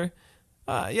 years later?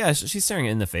 Yeah, she's staring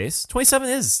it in the face. 27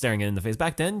 is staring it in the face.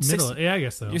 Back then, 60, Yeah, I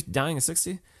guess so. you're dying at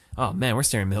 60? Oh, man, we're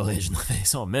staring middle age in the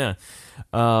face. Oh, man.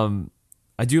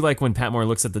 I do like when Patmore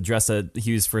looks at the dress that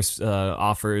Hughes first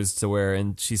offers to wear,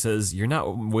 and she says, "You're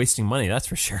not wasting money, that's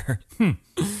for sure."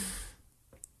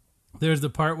 There's the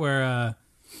part where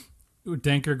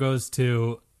Denker goes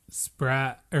to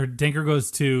Spratt, or Denker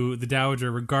goes to the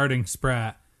Dowager regarding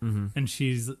Spratt, and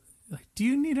she's like, "Do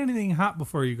you need anything hot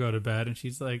before you go to bed?" And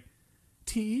she's like,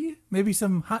 "Tea? Maybe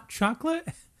some hot chocolate?"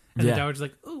 And Yeah. the Dowager's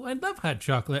like, "Oh, I love hot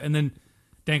chocolate." And then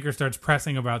Denker starts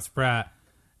pressing about Spratt,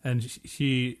 and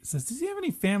she says, "Does he have any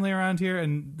family around here?"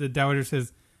 And the Dowager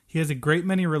says, "He has a great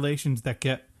many relations that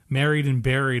get married and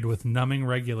buried with numbing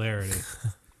regularity."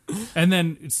 And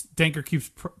then Denker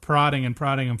keeps prodding and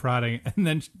prodding and prodding, and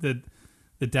then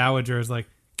the Dowager is like,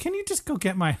 "Can you just go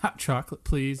get my hot chocolate,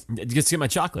 please?" Just get my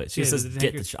chocolate. She Yeah, says, the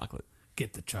 "Get Denker- the chocolate."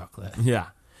 Get the chocolate. Yeah.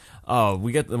 Oh,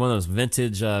 we get one of those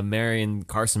vintage Mary and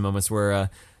Carson moments where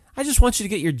I just want you to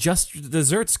get your just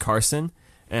desserts, Carson,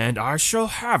 and I shall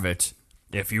have it.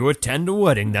 If you attend a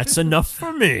wedding, that's enough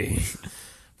for me.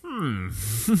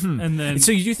 And then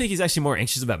So you think he's actually more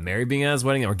anxious about Mary being at his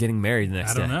wedding or getting married the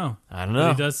next I day? don't know. I don't But know.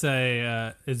 he does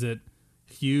say, is it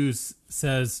Hughes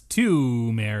says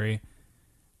to Mary,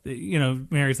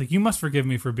 Mary's like, "You must forgive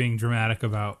me for being dramatic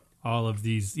about all of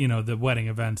these, the wedding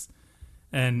events."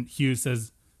 And Hughes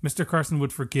says, "Mr. Carson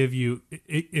would forgive you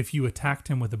if you attacked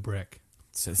him with a brick."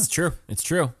 It's true. It's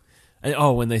true. And,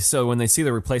 when they see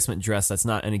the replacement dress that's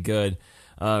not any good,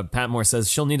 Patmore says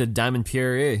she'll need a diamond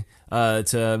pierre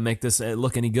to make this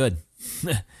look any good.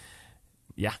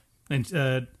 Yeah.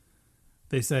 And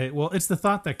they say, "Well, it's the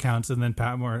thought that counts." And then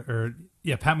Patmore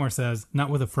says, "Not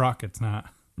with a frock, it's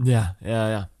not."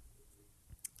 Yeah.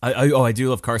 I do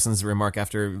love Carson's remark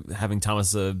after having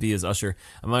Thomas be his usher.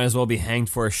 I might as well be hanged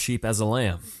for a sheep as a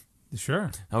lamb.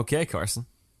 Sure. Okay, Carson.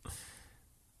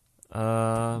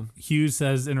 Hughes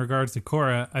says, in regards to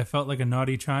Cora, "I felt like a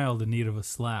naughty child in need of a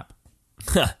slap."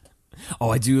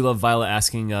 I do love Violet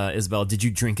asking Isabel, "Did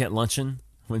you drink at luncheon?"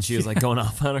 when she was like going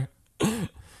off on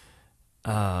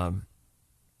her.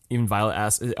 Even Violet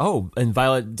asks, and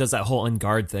Violet does that whole on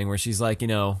guard thing where she's like,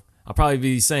 I'll probably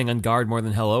be saying on guard more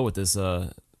than hello with this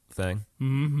thing.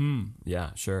 Mm-hmm.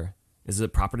 Yeah, sure. Is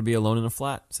it proper to be alone in a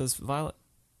flat? Says Violet.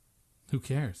 Who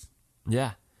cares?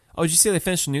 Yeah. Oh, did you see they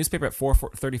finished the newspaper at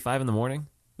 4:35 in the morning?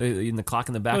 In the clock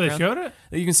in the Oh, background. they showed it?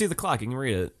 You can see the clock. You can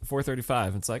read it.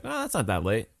 4:35. It's like, oh, that's not that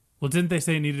late. Well, didn't they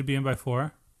say it needed to be in by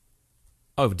 4?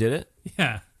 Oh, did it?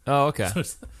 Yeah. Oh, okay. So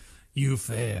you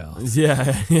failed.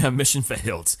 Yeah, yeah. Mission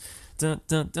failed. Dun,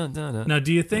 dun, dun, dun, dun. Now,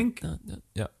 do you think Dun, dun.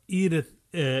 Yeah, Edith,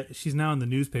 she's now in the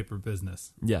newspaper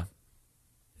business? yeah.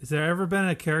 Has there ever been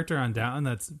a character on Downton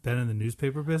that's been in the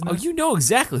newspaper business? Oh, you know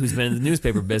exactly who's been in the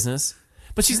newspaper business,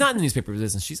 but she's not in the newspaper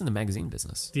business. She's in the magazine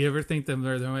business. Do you ever think that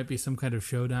there might be some kind of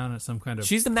showdown at some kind of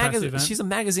She's the press magazine. event? She's a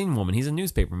magazine woman. He's a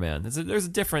newspaper man. There's a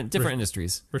different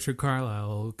industries. Richard Carlisle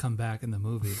will come back in the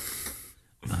movie.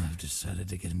 I've decided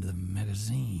to get into the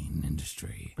magazine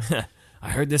industry. I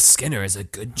heard this Skinner is a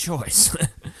good choice.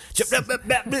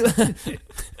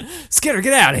 Skinner,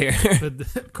 get out of here.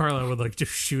 But Carlisle would like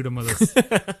just shoot him with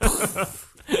a.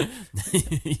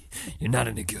 You're not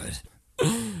any good.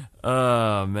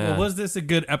 Oh man. Well, was this a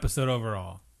good episode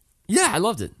overall? Yeah, I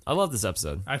loved it. I love this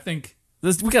episode. I think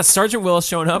We got Sergeant Willis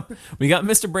showing up. We got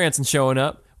Mr. Branson showing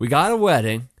up. We got a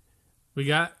wedding. we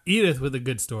got Edith with a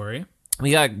good story.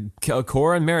 We got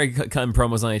Cora and Mary cutting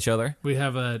promos on each other. We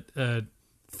have a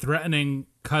threatening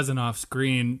cousin off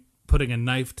screen putting a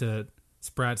knife to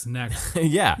Sprat's neck,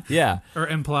 Yeah, yeah. or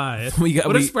imply it. We got-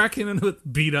 what if we- Sprat came in with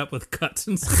beat up with cuts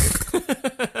and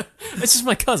stuff? It's just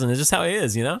my cousin. It's just how he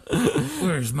is, you know?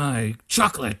 Where's my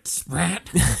chocolate, Sprat?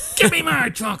 Give me my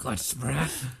chocolate,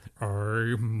 Sprat.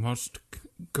 I must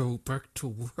go back to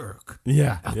work.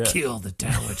 Yeah. I'll kill the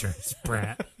Dowager,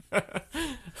 Sprat.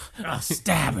 I'll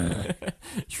stab her.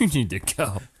 You need to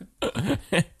go.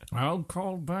 I'll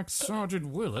call back Sergeant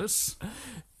Willis.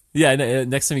 Yeah,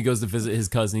 next time he goes to visit his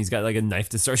cousin, he's got like a knife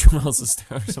to Sergeant Willis'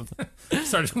 or something.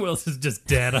 Sergeant Willis is just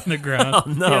dead on the ground. Oh,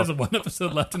 no. He has 1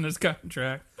 episode left in his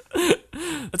contract.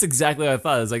 That's exactly what I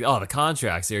thought. It's like, oh, the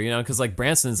contracts here, you know, because like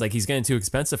Branson's like he's getting too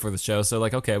expensive for the show, so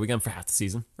like, okay, we got him for half the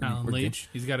season. Alan We're good. Leach.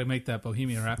 He's got to make that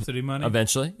Bohemian Rhapsody money.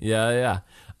 Eventually, yeah.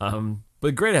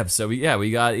 But great episode.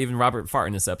 We got even Robert Fart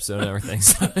in this episode and everything.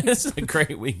 So it's a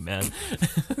great week, man.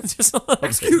 Just a little bit.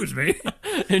 Excuse me.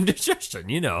 Indigestion,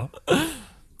 you know.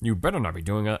 You better not be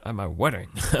doing it at my wedding,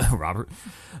 Robert.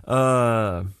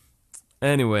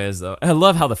 Anyways, though, I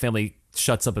love how the family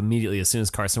shuts up immediately as soon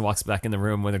as Carson walks back in the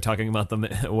room when they're talking about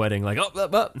the wedding. Like,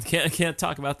 can't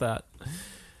talk about that.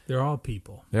 They're all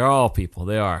people. They're all people.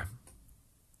 They are.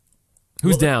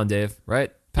 Who's down, Dave?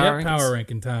 Right? Power rankings?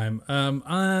 ranking time.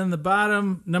 On the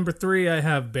bottom, number 3, I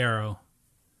have Barrow.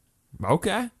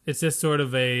 Okay. It's just sort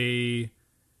of a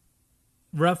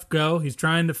rough go. He's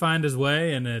trying to find his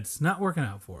way, and it's not working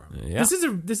out for him. Yeah.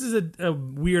 This is a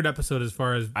weird episode as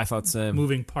far as I thought same.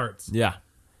 moving parts. Yeah.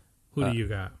 Who do you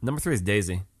got? Number 3 is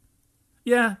Daisy.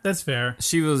 Yeah, that's fair.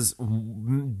 She was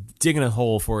digging a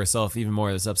hole for herself even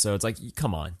more this episode. It's like,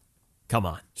 come on.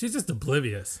 She's just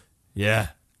oblivious. Yeah.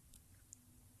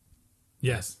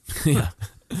 Yes. Yeah.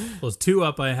 Well, it's 2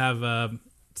 up. I have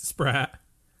Sprat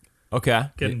Okay.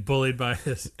 getting bullied by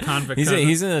his convict He's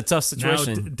cousin. in a tough Now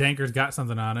situation. Danker's got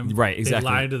something on him. Right, exactly.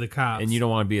 They lied to the cops. And you don't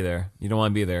want to be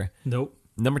there. Nope.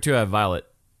 Number 2, I have Violet.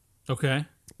 Okay.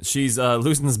 She's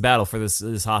losing this battle for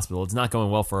this hospital. It's not going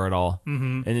well for her at all.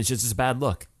 Mm-hmm. And it's just a bad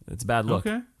look. It's a bad look.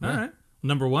 Okay. Yeah. All right.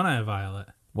 Number 1, I have Violet.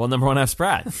 Well, number 1, I have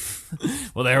Sprat.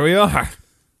 Well, there we are.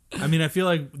 I mean, I feel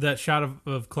like that shot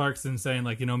of Clarkson saying,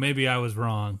 like, maybe I was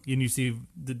wrong. And you see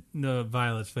the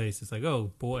Violet's face. It's like,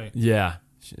 oh, boy. Yeah.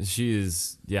 She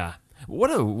is, yeah.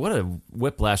 What a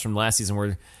whiplash from last season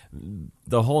where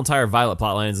the whole entire Violet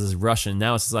plotline is Russian.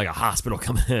 Now it's just like a hospital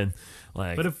coming in.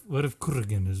 Like, What if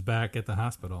Kurgan is back at the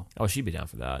hospital? oh, she'd be down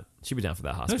for that. She'd be down for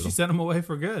that No, hospital. she sent him away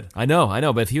for good. I know.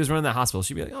 But if he was running that hospital,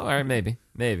 she'd be like, oh, all right, maybe.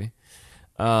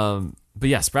 But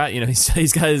yeah, Sprat,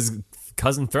 he's got his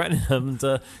cousin threatening him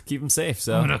to keep him safe.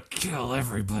 So I'm gonna kill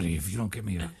everybody if you don't give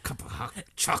me a cup of hot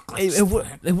chocolate. Hey, and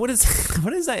what is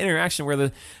that interaction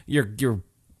where your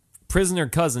prisoner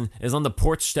cousin is on the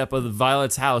porch step of the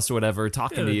Violet's house or whatever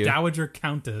talking to the you? Dowager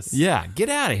Countess. Yeah, get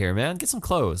out of here, man. Get some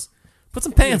clothes. Put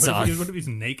some pants on. What if he's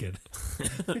naked?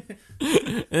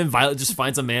 And then Violet just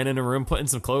finds a man in a room putting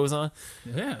some clothes on.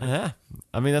 Yeah. Yeah,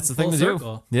 I mean that's the Full thing to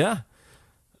circle. do. Yeah.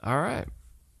 All right.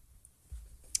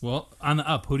 Well, on the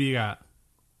up, who do you got?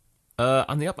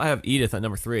 On the up, I have Edith at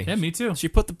number 3. Yeah, me too. She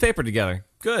put the paper together.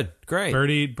 Good, great.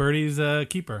 Birdie's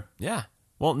keeper. Yeah.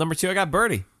 Well, number 2, I got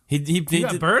Birdie. He You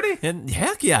got Birdie? And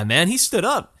heck yeah, man. He stood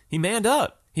up. He manned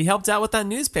up. He helped out with that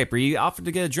newspaper. He offered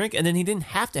to get a drink, and then he didn't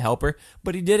have to help her,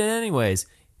 but he did it anyways.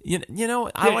 You know,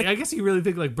 I guess you really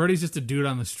think like Birdie's just a dude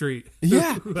on the street.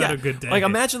 Yeah, who yeah. had a good day. Like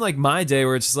imagine like my day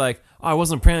where it's just like, oh, I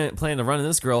wasn't planning to run into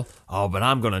this girl. Oh, but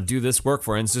I'm gonna do this work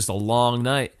for her. And it's just a long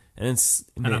night, and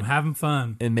I'm having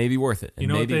fun. It may be worth it. You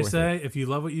know what they say? If you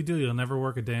love what you do, you'll never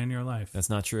work a day in your life. That's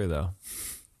not true though.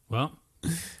 Well,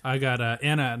 I got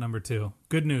Anna at number 2.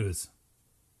 Good news.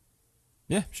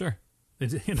 Yeah, sure.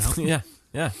 You know.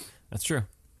 yeah, that's true.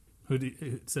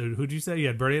 Who'd you say? You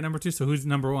had Birdie at number 2. So who's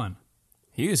number 1?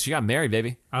 Hughes, she got married,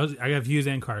 baby. I have Hughes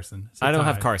and Carson. So I don't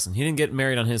have tied. Carson. He didn't get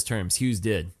married on his terms. Hughes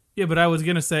did. Yeah, but I was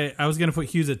gonna put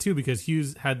Hughes at 2 because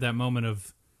Hughes had that moment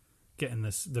of getting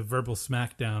the verbal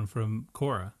smackdown from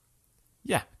Cora.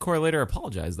 Yeah, Cora later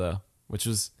apologized though, which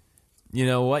was, you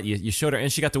know what? You showed her,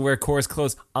 and she got to wear Cora's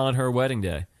clothes on her wedding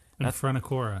day In front of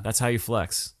Cora. That's how you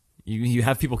flex. You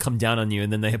have people come down on you,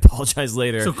 and then they apologize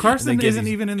later. So Carson isn't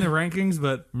even in the rankings,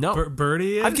 but No.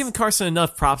 Birdie is? I've given Carson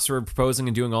enough props for proposing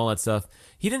and doing all that stuff.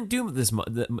 He didn't do this.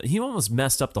 He almost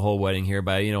messed up the whole wedding here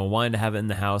by wanting to have it in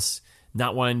the house,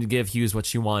 not wanting to give Hughes what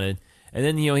she wanted, and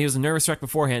then he was a nervous wreck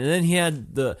beforehand, and then he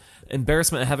had the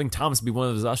embarrassment of having Thomas be one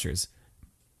of his ushers.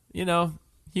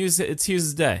 It's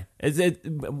Hughes' day.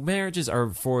 Marriages are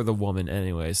for the woman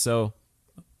anyway, so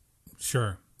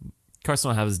Sure. Carson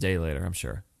will have his day later, I'm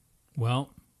sure.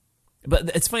 Well,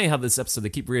 But it's funny how this episode, they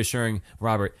keep reassuring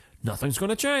Robert, nothing's going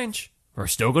to change. We're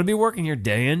still going to be working here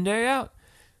day in, day out.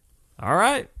 All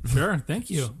right. sure. Thank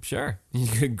you. Sure.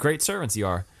 Great servants you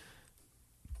are.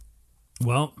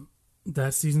 Well,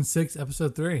 that's season 6,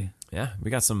 episode 3. Yeah,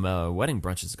 we got some wedding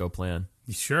brunches to go plan.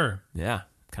 Sure. Yeah,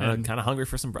 kind of hungry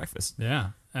for some breakfast.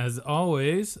 Yeah. As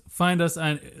always, find us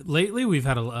on. Lately, we've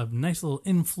had a nice little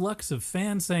influx of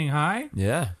fans saying hi.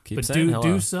 Yeah, keep But saying hello.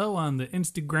 do so on the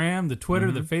Instagram, the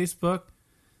Twitter, the Facebook,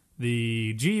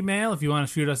 the Gmail if you want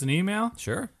to shoot us an email.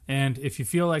 Sure. And if you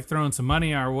feel like throwing some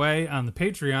money our way on the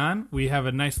Patreon, we have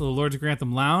a nice little Lords of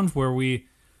Grantham lounge where we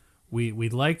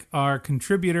like our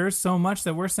contributors so much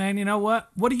that we're saying, you know what?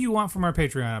 What do you want from our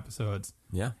Patreon episodes?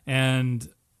 Yeah. And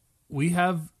we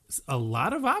have a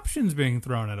lot of options being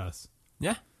thrown at us.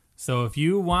 Yeah. So if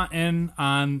you want in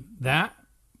on that,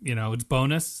 it's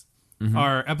bonus.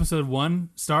 Our episode 1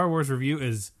 Star Wars review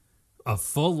is a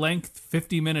full-length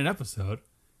 50-minute episode.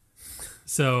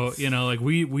 So, we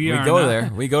are go not-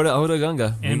 there. We go to Oda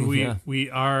Gunga. And Yeah. we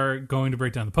are going to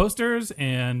break down the posters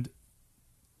and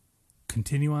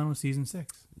continue on with season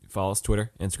 6. Follow us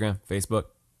Twitter, Instagram, Facebook.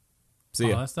 See All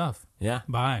ya. that stuff. Yeah.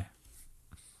 Bye.